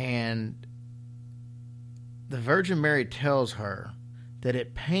 and the Virgin Mary tells her that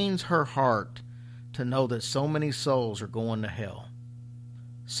it pains her heart to know that so many souls are going to hell.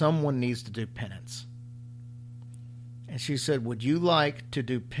 Someone needs to do penance. And she said, would you like to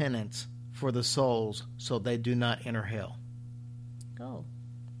do penance for the souls so they do not enter hell? Go.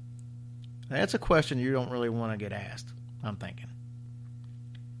 That's a question you don't really want to get asked, I'm thinking.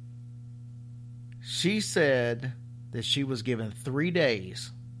 She said that she was given 3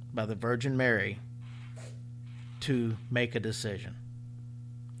 days by the Virgin Mary to make a decision.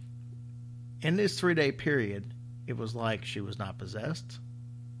 In this 3-day period, it was like she was not possessed.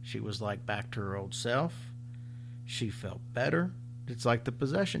 She was like back to her old self. She felt better. It's like the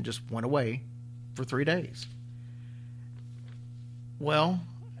possession just went away for 3 days. Well,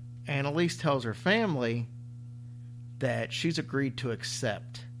 Annalise tells her family that she's agreed to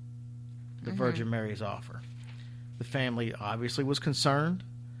accept the Virgin Mary's offer. The family obviously was concerned.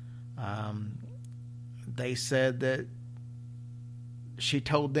 They said that she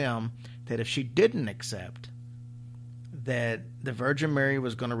told them that if she didn't accept, that the Virgin Mary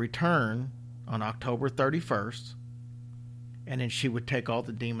was going to return on October 31st, and then she would take all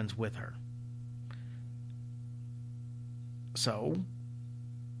the demons with her. So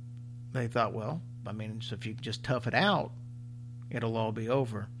they thought, well, so if you just tough it out, it'll all be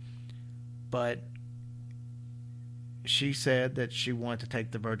over. But she said that she wanted to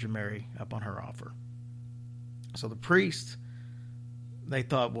take the Virgin Mary up on her offer. So the priest they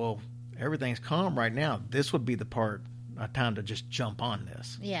thought, well, everything's calm right now. This would be the time to just jump on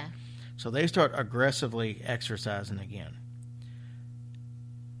this. Yeah. So they start aggressively exorcising again.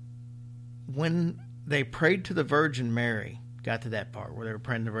 When they prayed to the Virgin Mary, got to that part where they were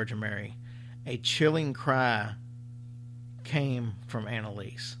praying to the Virgin Mary, a chilling cry came from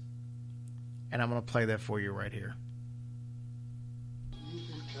Annalise. And I'm going to play that for you right here.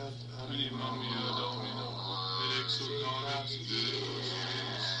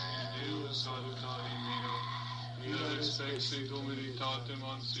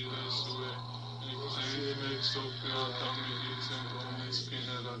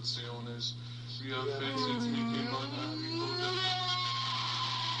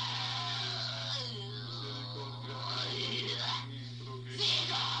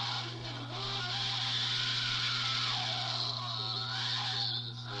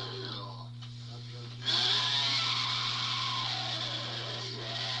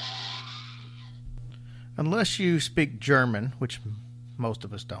 Unless you speak German, which most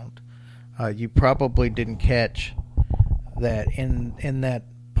of us don't, you probably didn't catch that in that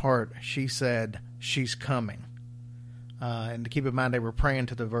part she said, she's coming. And to keep in mind, they were praying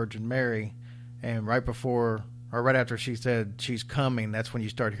to the Virgin Mary, and right after she said, she's coming, that's when you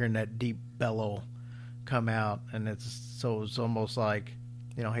start hearing that deep bellow come out, and it's almost like,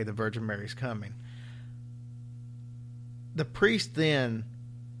 hey, the Virgin Mary's coming. The priest then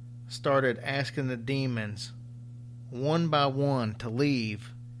started asking the demons one by one to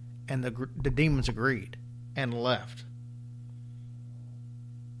leave, and the demons agreed and left.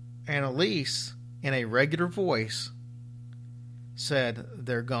 Annalise, in a regular voice, said,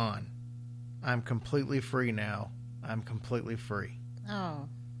 they're gone. I'm completely free now. I'm completely free. Oh,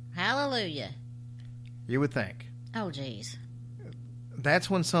 hallelujah. You would think. Oh, geez. That's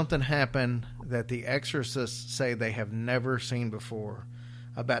when something happened that the exorcists say they have never seen before.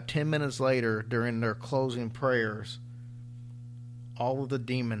 About 10 minutes later, during their closing prayers, all of the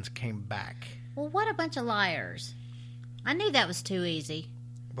demons came back. Well, what a bunch of liars. I knew that was too easy.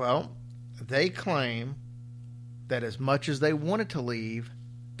 Well, they claim that as much as they wanted to leave,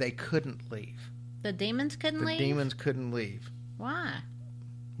 they couldn't leave. The demons couldn't leave? The demons couldn't leave. Why?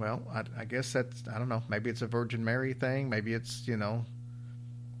 Well, I guess that's, I don't know, maybe it's a Virgin Mary thing. Maybe it's,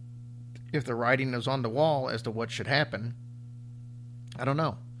 if the writing is on the wall as to what should happen. I don't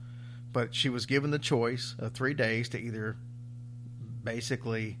know. But she was given the choice of 3 days to either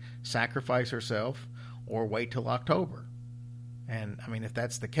basically sacrifice herself or wait till October. And, if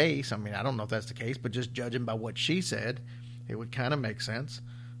that's the case, I don't know if that's the case, but just judging by what she said, it would kind of make sense.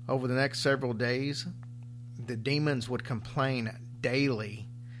 Over the next several days, the demons would complain daily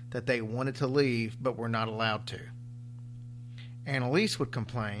that they wanted to leave but were not allowed to. Annalise would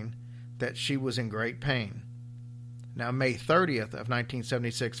complain that she was in great pain. Now, May 30th of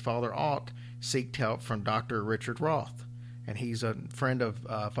 1976, Father Alt sought help from Dr. Richard Roth. And he's a friend of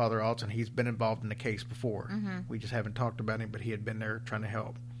Father Alt's, and he's been involved in the case before. Mm-hmm. We just haven't talked about him, but he had been there trying to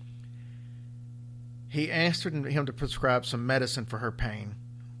help. He asked him to prescribe some medicine for her pain,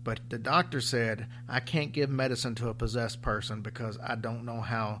 but the doctor said, I can't give medicine to a possessed person because I don't know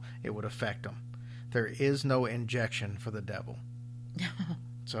how it would affect them. There is no injection for the devil.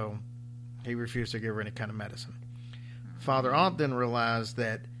 So he refused to give her any kind of medicine. Father Alt then realized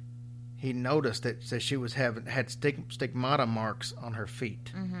that he noticed that she had stigmata marks on her feet,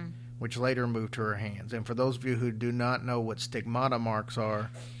 mm-hmm. which later moved to her hands. And for those of you who do not know what stigmata marks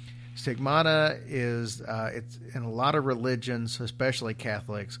are, stigmata is it's in a lot of religions, especially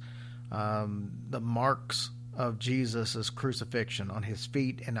Catholics, the marks of Jesus' crucifixion on his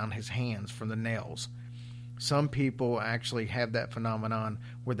feet and on his hands from the nails. Some people actually have that phenomenon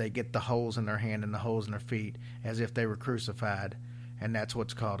where they get the holes in their hand and the holes in their feet as if they were crucified, and that's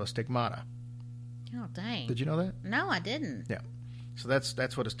what's called a stigmata. Oh, dang. Did you know that? No, I didn't. Yeah. So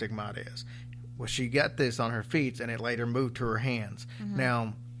that's what a stigmata is. Well, she got this on her feet, and it later moved to her hands. Mm-hmm.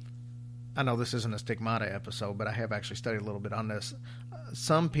 Now, I know this isn't a stigmata episode, but I have actually studied a little bit on this.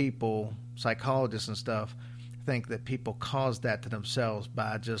 Some people, psychologists and stuff, think that people cause that to themselves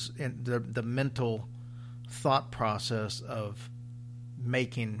by just the mental thought process of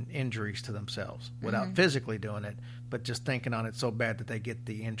making injuries to themselves without mm-hmm. physically doing it, but just thinking on it so bad that they get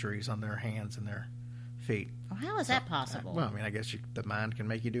the injuries on their hands and their feet. Well, how is that possible? Well, I guess the mind can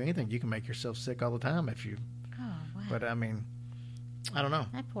make you do anything. You can make yourself sick all the time if you... Oh, wow. But, I don't know.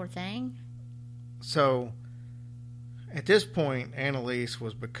 That poor thing. So, at this point, Annalise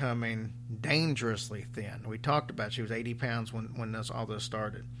was becoming dangerously thin. We talked about she was 80 pounds when all this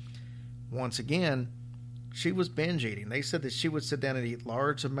started. Once again, She was binge eating. They said that she would sit down and eat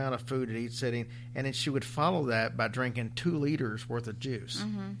large amount of food at each sitting, and then she would follow that by drinking 2 liters worth of juice.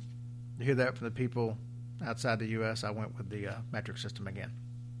 Mm-hmm. You hear that from the people outside the U.S.? I went with the metric system again.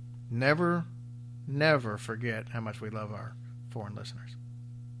 Never forget how much we love our foreign listeners.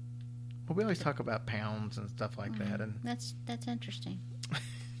 Well, we always talk about pounds and stuff like that, and That's interesting.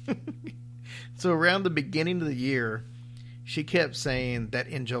 so around the beginning of the year, she kept saying that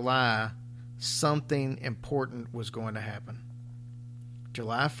in July, something important was going to happen.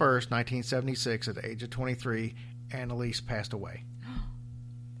 July 1st, 1976, at the age of 23, Annalise passed away.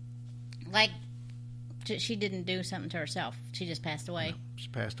 Like, she didn't do something to herself. She just passed away. No, she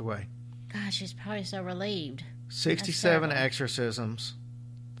passed away. Gosh, she's probably so relieved. 67 exorcisms,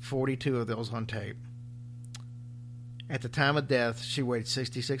 42 of those on tape. At the time of death, she weighed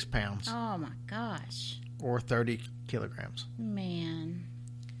 66 pounds. Oh, my gosh. Or 30 kilograms. Man.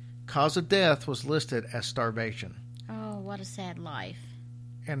 Cause of death was listed as starvation. Oh, what a sad life.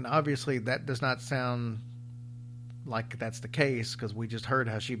 And obviously that does not sound like that's the case, because we just heard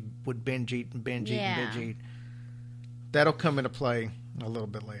how she would binge eat and binge eat and binge eat. That'll come into play a little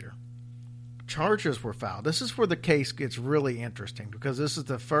bit later. Charges were filed. This is where the case gets really interesting, because this is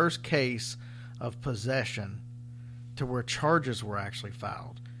the first case of possession to where charges were actually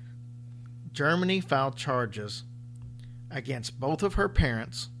filed. Germany filed charges against both of her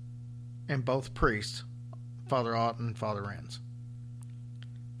parents and both priests, Father Ott and Father Renz,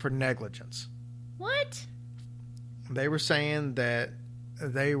 for negligence. What? They were saying that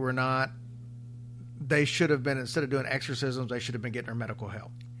they should have been, instead of doing exorcisms, they should have been getting her medical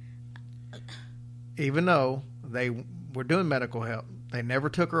help. Even though they were doing medical help, they never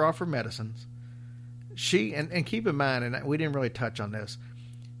took her off her medicines. She, and keep in mind, and we didn't really touch on this,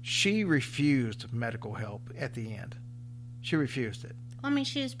 she refused medical help at the end. She refused it. I mean,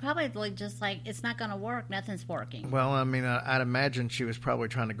 she was probably just like, it's not going to work. Nothing's working. Well, I mean, I'd imagine she was probably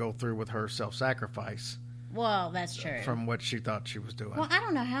trying to go through with her self-sacrifice. Well, that's true. From what she thought she was doing. Well, I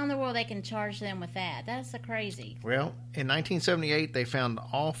don't know how in the world they can charge them with that. That's so crazy. Well, in 1978, they found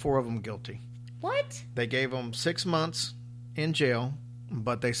all 4 of them guilty. What? They gave them 6 months in jail,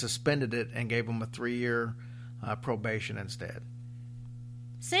 but they suspended it and gave them a 3-year probation instead.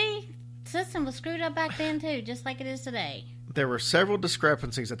 See? The system was screwed up back then, too, just like it is today. There were several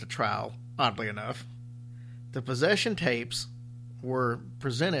discrepancies at the trial, oddly enough. The possession tapes were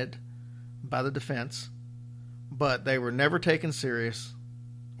presented by the defense, but they were never taken serious,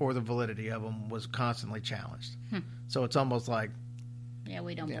 or the validity of them was constantly challenged. So it's almost like, yeah,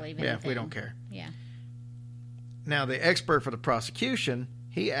 we don't believe anything. Yeah, we don't care. Yeah. Now, the expert for the prosecution,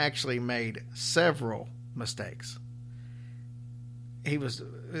 he actually made several mistakes. It was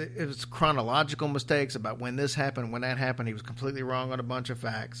chronological mistakes about when this happened, when that happened. He was completely wrong on a bunch of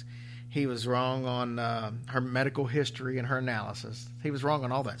facts. He was wrong on her medical history and her analysis. He was wrong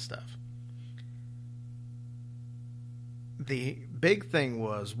on all that stuff. The big thing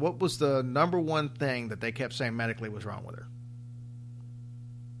was, what was the number one thing that they kept saying medically was wrong with her?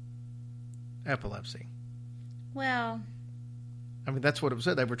 Epilepsy. Well, I mean, that's what it was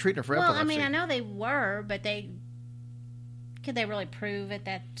said. They were treating her for well, epilepsy. I mean, I know they were, but could they really prove it?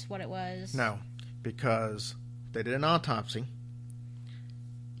 That's what it was? No, because they did an autopsy.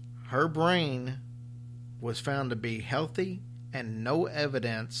 Her brain was found to be healthy and no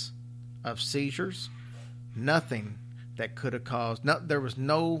evidence of seizures, nothing that could have caused, there was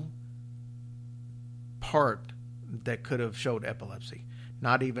no part that could have showed epilepsy,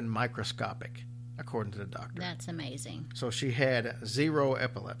 not even microscopic, according to the doctor. That's amazing. So she had 0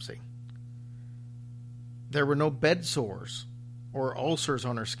 epilepsy. There were no bed sores or ulcers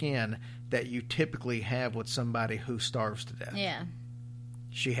on her skin that you typically have with somebody who starves to death. Yeah.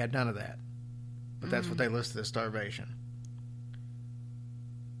 She had none of that. But that's what they listed as starvation.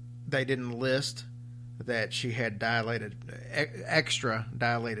 They didn't list that she had extra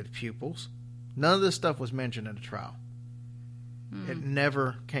dilated pupils. None of this stuff was mentioned in the trial. It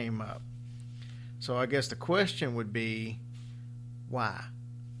never came up. So I guess the question would be, why?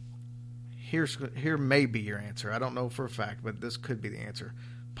 Here may be your answer. I don't know for a fact, but this could be the answer.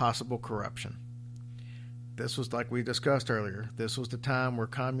 Possible corruption. This was, like we discussed earlier, this was the time where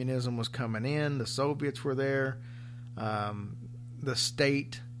communism was coming in. The Soviets were there. The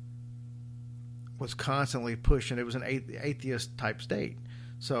state was constantly pushing. It was an atheist-type state.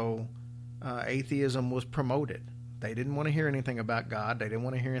 So atheism was promoted. They didn't want to hear anything about God. They didn't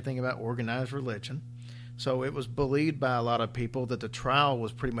want to hear anything about organized religion. So it was believed by a lot of people that the trial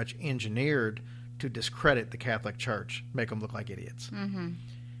was pretty much engineered to discredit the Catholic Church, make them look like idiots. Mm-hmm.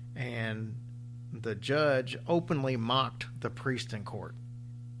 And the judge openly mocked the priest in court.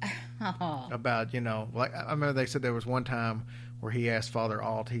 Oh. about, like I remember they said there was one time where he asked Father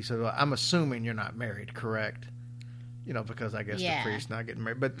Alt, he said, well, I'm assuming you're not married, correct? Because I guess the priest's not getting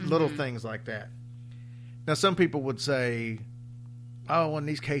married. But little things like that. Now, some people would say, oh, in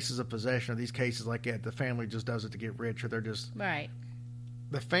these cases of possession, or these cases like that, the family just does it to get rich, or they're just... Right.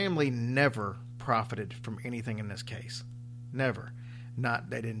 The family never profited from anything in this case. Never.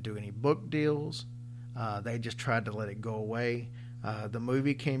 They didn't do any book deals. They just tried to let it go away. The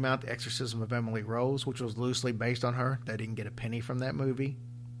movie came out, The Exorcism of Emily Rose, which was loosely based on her. They didn't get a penny from that movie.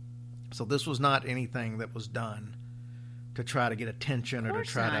 So this was not anything that was done to try to get attention or to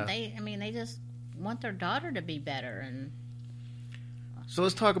try not. to... They just want their daughter to be better. And So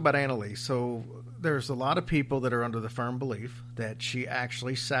let's talk about Annalise. So there's a lot of people that are under the firm belief that she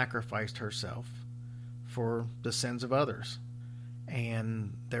actually sacrificed herself for the sins of others.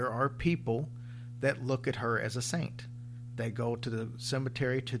 And there are people that look at her as a saint. They go to the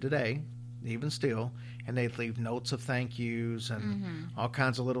cemetery to today, even still, and they leave notes of thank yous and all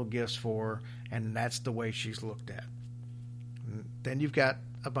kinds of little gifts for her, and that's the way she's looked at. And then you've got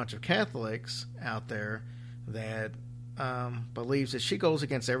a bunch of Catholics out there that believes that she goes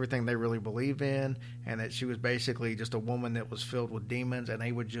against everything they really believe in, and that she was basically just a woman that was filled with demons, and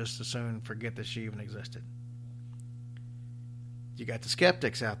they would just as soon forget that she even existed. You got the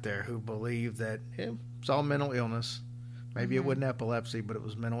skeptics out there who believe that it's all mental illness. Maybe it wasn't epilepsy, but it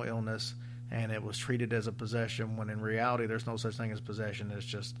was mental illness, and it was treated as a possession, when in reality there's no such thing as possession. It's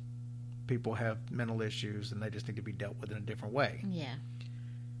just people have mental issues, and they just need to be dealt with in a different way. yeah.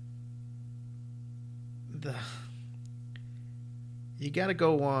 You got to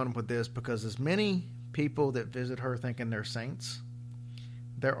go on with this, because as many people that visit her thinking they're saints,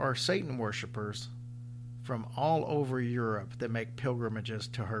 there are Satan worshipers from all over Europe that make pilgrimages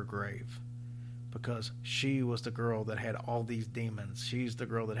to her grave, because she was the girl that had all these demons. She's the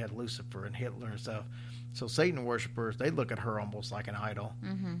girl that had Lucifer and Hitler and stuff. So Satan worshipers, they look at her almost like an idol,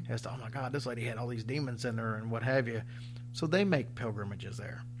 as to, oh my God, this lady had all these demons in her and what have you. So they make pilgrimages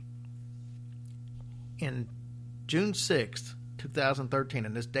there. In June 6th, 2013,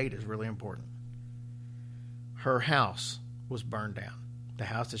 and this date is really important, her house was burned down. The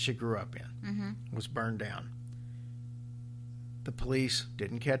house that she grew up in was burned down. The police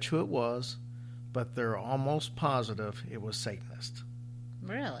didn't catch who it was, but they're almost positive it was Satanist.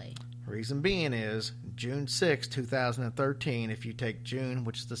 Really? Reason being is June 6, 2013, if you take June,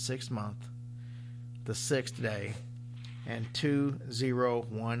 which is the 6th month, the 6th day, and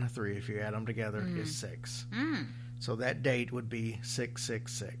 2013, if you add them together, is 6. So that date would be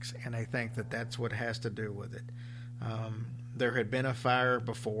 666, and I think that that's what has to do with it. There had been a fire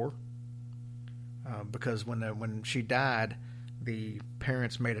before, because when she died, the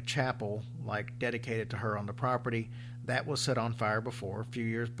parents made a chapel like dedicated to her on the property. That was set on fire before, a few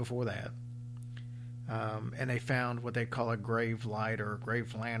years before that. And they found what they call a grave light or a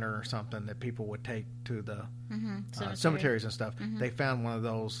grave lantern or something that people would take to the cemeteries and stuff. They found one of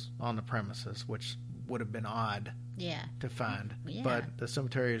those on the premises, which would have been odd to find. Yeah. But the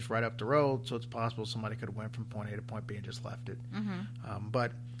cemetery is right up the road, so it's possible somebody could have went from point A to point B and just left it.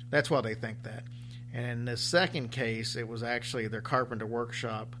 But that's why they think that. And in the second case, it was actually their carpenter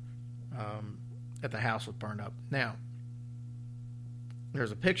workshop that the house was burned up. Now,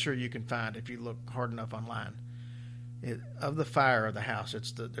 there's a picture you can find if you look hard enough online of the fire of the house.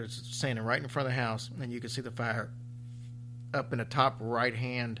 There's standing right in front of the house, and you can see the fire up in the top right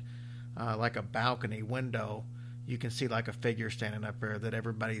hand, like a balcony window. You can see like a figure standing up there that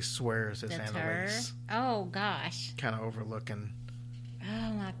everybody swears is That's Annalise. her? Oh, gosh. Kind of overlooking.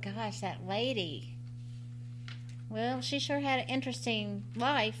 Oh, my gosh, that lady. Well, she sure had an interesting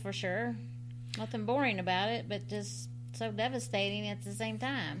life, for sure. Nothing boring about it, but just so devastating at the same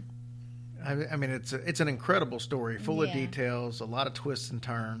time. I mean, it's an incredible story, full of Yeah. details, a lot of twists and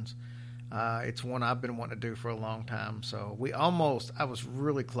turns. It's one I've been wanting to do for a long time. So I was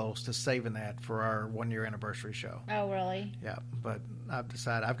really close to saving that for our 1-year anniversary show. Oh, really? Yeah, but I've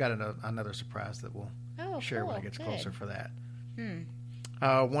decided I've got another surprise that we'll share when it cool. gets Good. closer for that.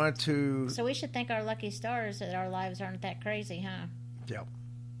 Wanted to... So we should thank our lucky stars that our lives aren't that crazy, huh? Yep.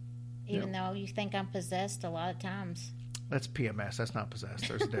 Even though you think I'm possessed a lot of times. That's PMS. That's not possessed.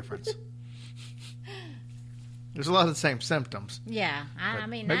 There's a difference. There's a lot of the same symptoms. Yeah, I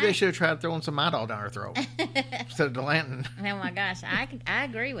mean... Maybe they should have tried throwing some Midol down her throat instead of Delanton. Oh, my gosh. I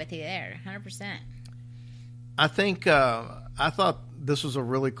agree with you there, 100%. I think I thought this was a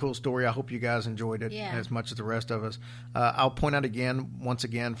really cool story. I hope you guys enjoyed it as much as the rest of us. I'll point out once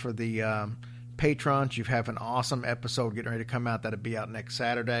again, for the patrons, you have an awesome episode getting ready to come out. That'll be out next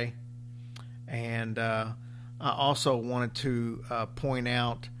Saturday. And I also wanted to point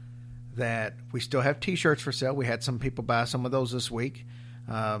out that we still have T-shirts for sale. We had some people buy some of those this week.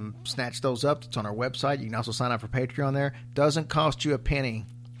 Snatch those up. It's on our website. You can also sign up for Patreon there. Doesn't cost you a penny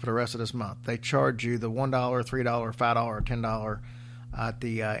for the rest of this month. They charge you the $1, $3, $5, or $10 at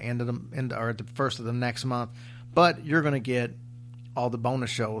the or at the first of the next month. But you're going to get all the bonus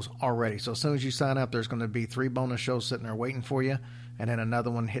shows already. So as soon as you sign up, there's going to be 3 bonus shows sitting there waiting for you, and then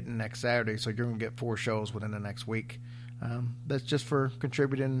another one hitting next Saturday. So you're going to get 4 shows within the next week. That's just for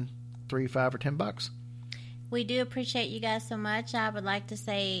contributing $3, $5, or $10. We do appreciate you guys so much. I would like to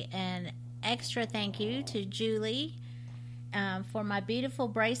say an extra thank you to Julie for my beautiful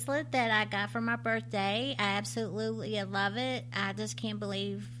bracelet that I got for my birthday. I absolutely love it. I just can't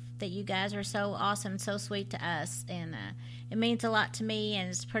believe that you guys are so awesome, so sweet to us, and it means a lot to me, and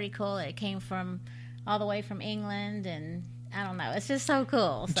it's pretty cool that it came from all the way from England, and I don't know, it's just so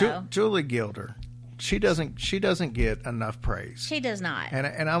cool. So Julie Gilder, she doesn't get enough praise. She does not.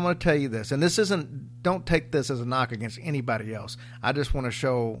 And I'm going to tell you this, and this isn't, don't take this as a knock against anybody else. I just want to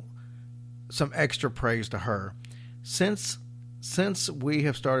show some extra praise to her. Since we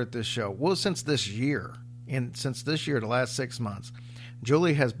have started this show, well, since this year, the last 6 months,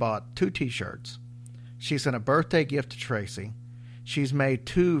 Julie has bought 2 T-shirts. She sent a birthday gift to Tracy. She's made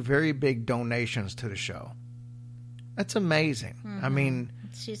 2 very big donations to the show. That's amazing. Mm-hmm. I mean,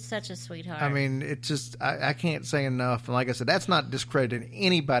 she's such a sweetheart. I mean, it's just, I can't say enough. And like I said, that's not discrediting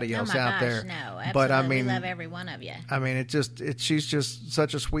anybody else out there. No, absolutely. But I mean, we love every one of you. I mean, she's just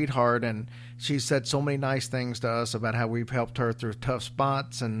such a sweetheart, and she's said so many nice things to us about how we've helped her through tough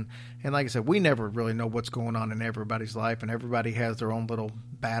spots. And like I said, we never really know what's going on in everybody's life, and everybody has their own little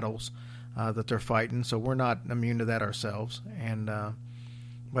battles that they're fighting. So we're not immune to that ourselves. And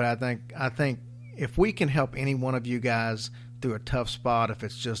but I think if we can help any one of you guys through a tough spot, if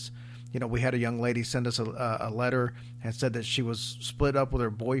it's just, we had a young lady send us a letter and said that she was split up with her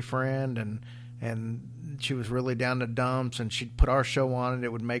boyfriend, and she was really down the dumps, and she'd put our show on and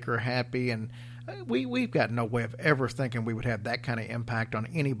it would make her happy. And we've got no way of ever thinking we would have that kind of impact on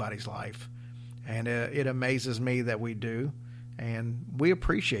anybody's life. And it amazes me that we do. And we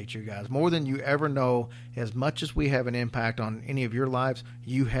appreciate you guys more than you ever know. As much as we have an impact on any of your lives,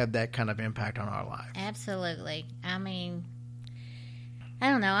 you have that kind of impact on our lives. Absolutely. I mean, I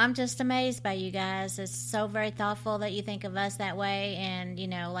don't know. I'm just amazed by you guys. It's so very thoughtful that you think of us that way. And,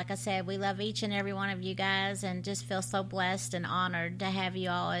 like I said, we love each and every one of you guys, and just feel so blessed and honored to have you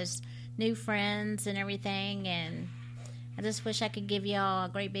all as new friends and everything. And I just wish I could give you all a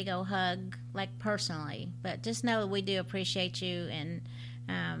great big old hug, like personally. But just know that we do appreciate you, and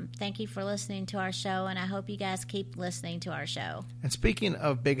thank you for listening to our show, and I hope you guys keep listening to our show. And speaking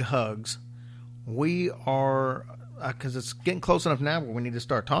of big hugs, we are, because it's getting close enough now where we need to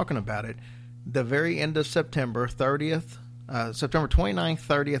start talking about it, the very end of September 30th, September 29th,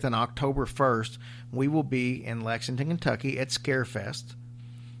 30th, and October 1st, we will be in Lexington, Kentucky at Scarefest.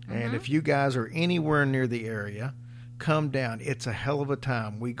 Mm-hmm. And if you guys are anywhere near the area, come down. It's a hell of a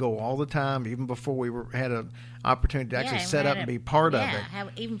time. We go all the time, even before we had an opportunity to actually set up and be part of it.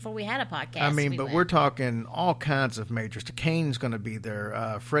 Even before we had a podcast. I mean, but we're talking all kinds of majors. Kane's going to be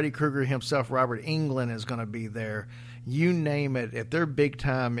there. Freddy Krueger himself, Robert Englund, is going to be there. You name it. If they're big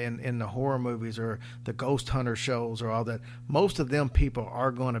time in the horror movies or the ghost hunter shows or all that, most of them people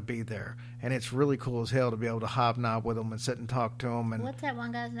are going to be there. And it's really cool as hell to be able to hobnob with them and sit and talk to them. And what's that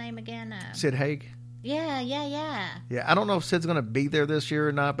one guy's name again? Sid Haig. Yeah. Yeah, I don't know if Sid's going to be there this year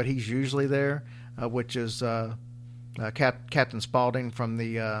or not, but he's usually there, which is Captain Spaulding from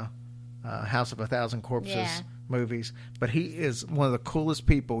the House of a Thousand Corpses movies. But he is one of the coolest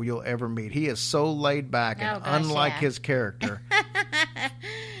people you'll ever meet. He is so laid back and unlike his character.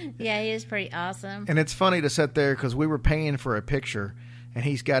 Yeah, he is pretty awesome. And it's funny to sit there because we were paying for a picture, and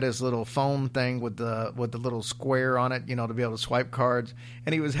he's got his little phone thing with the little square on it, to be able to swipe cards,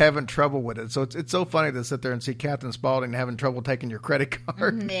 and he was having trouble with it. So it's so funny to sit there and see Captain Spaulding having trouble taking your credit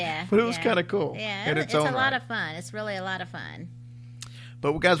card. Yeah. But it was kind of cool. Yeah, it's a lot of fun. It's really a lot of fun.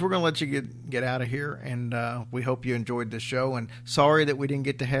 But guys, we're going to let you get out of here, and we hope you enjoyed this show. And sorry that we didn't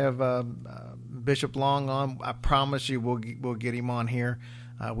get to have Bishop Long on. I promise you we'll get him on here.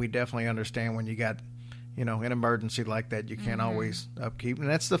 We definitely understand when you got an emergency like that, you can't always upkeep. And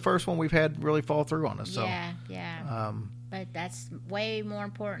that's the first one we've had really fall through on us. So, yeah. But that's way more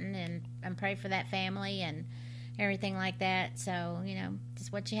important, and pray for that family and everything like that. So,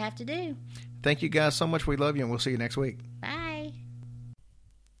 just what you have to do. Thank you guys so much. We love you, and we'll see you next week. Bye.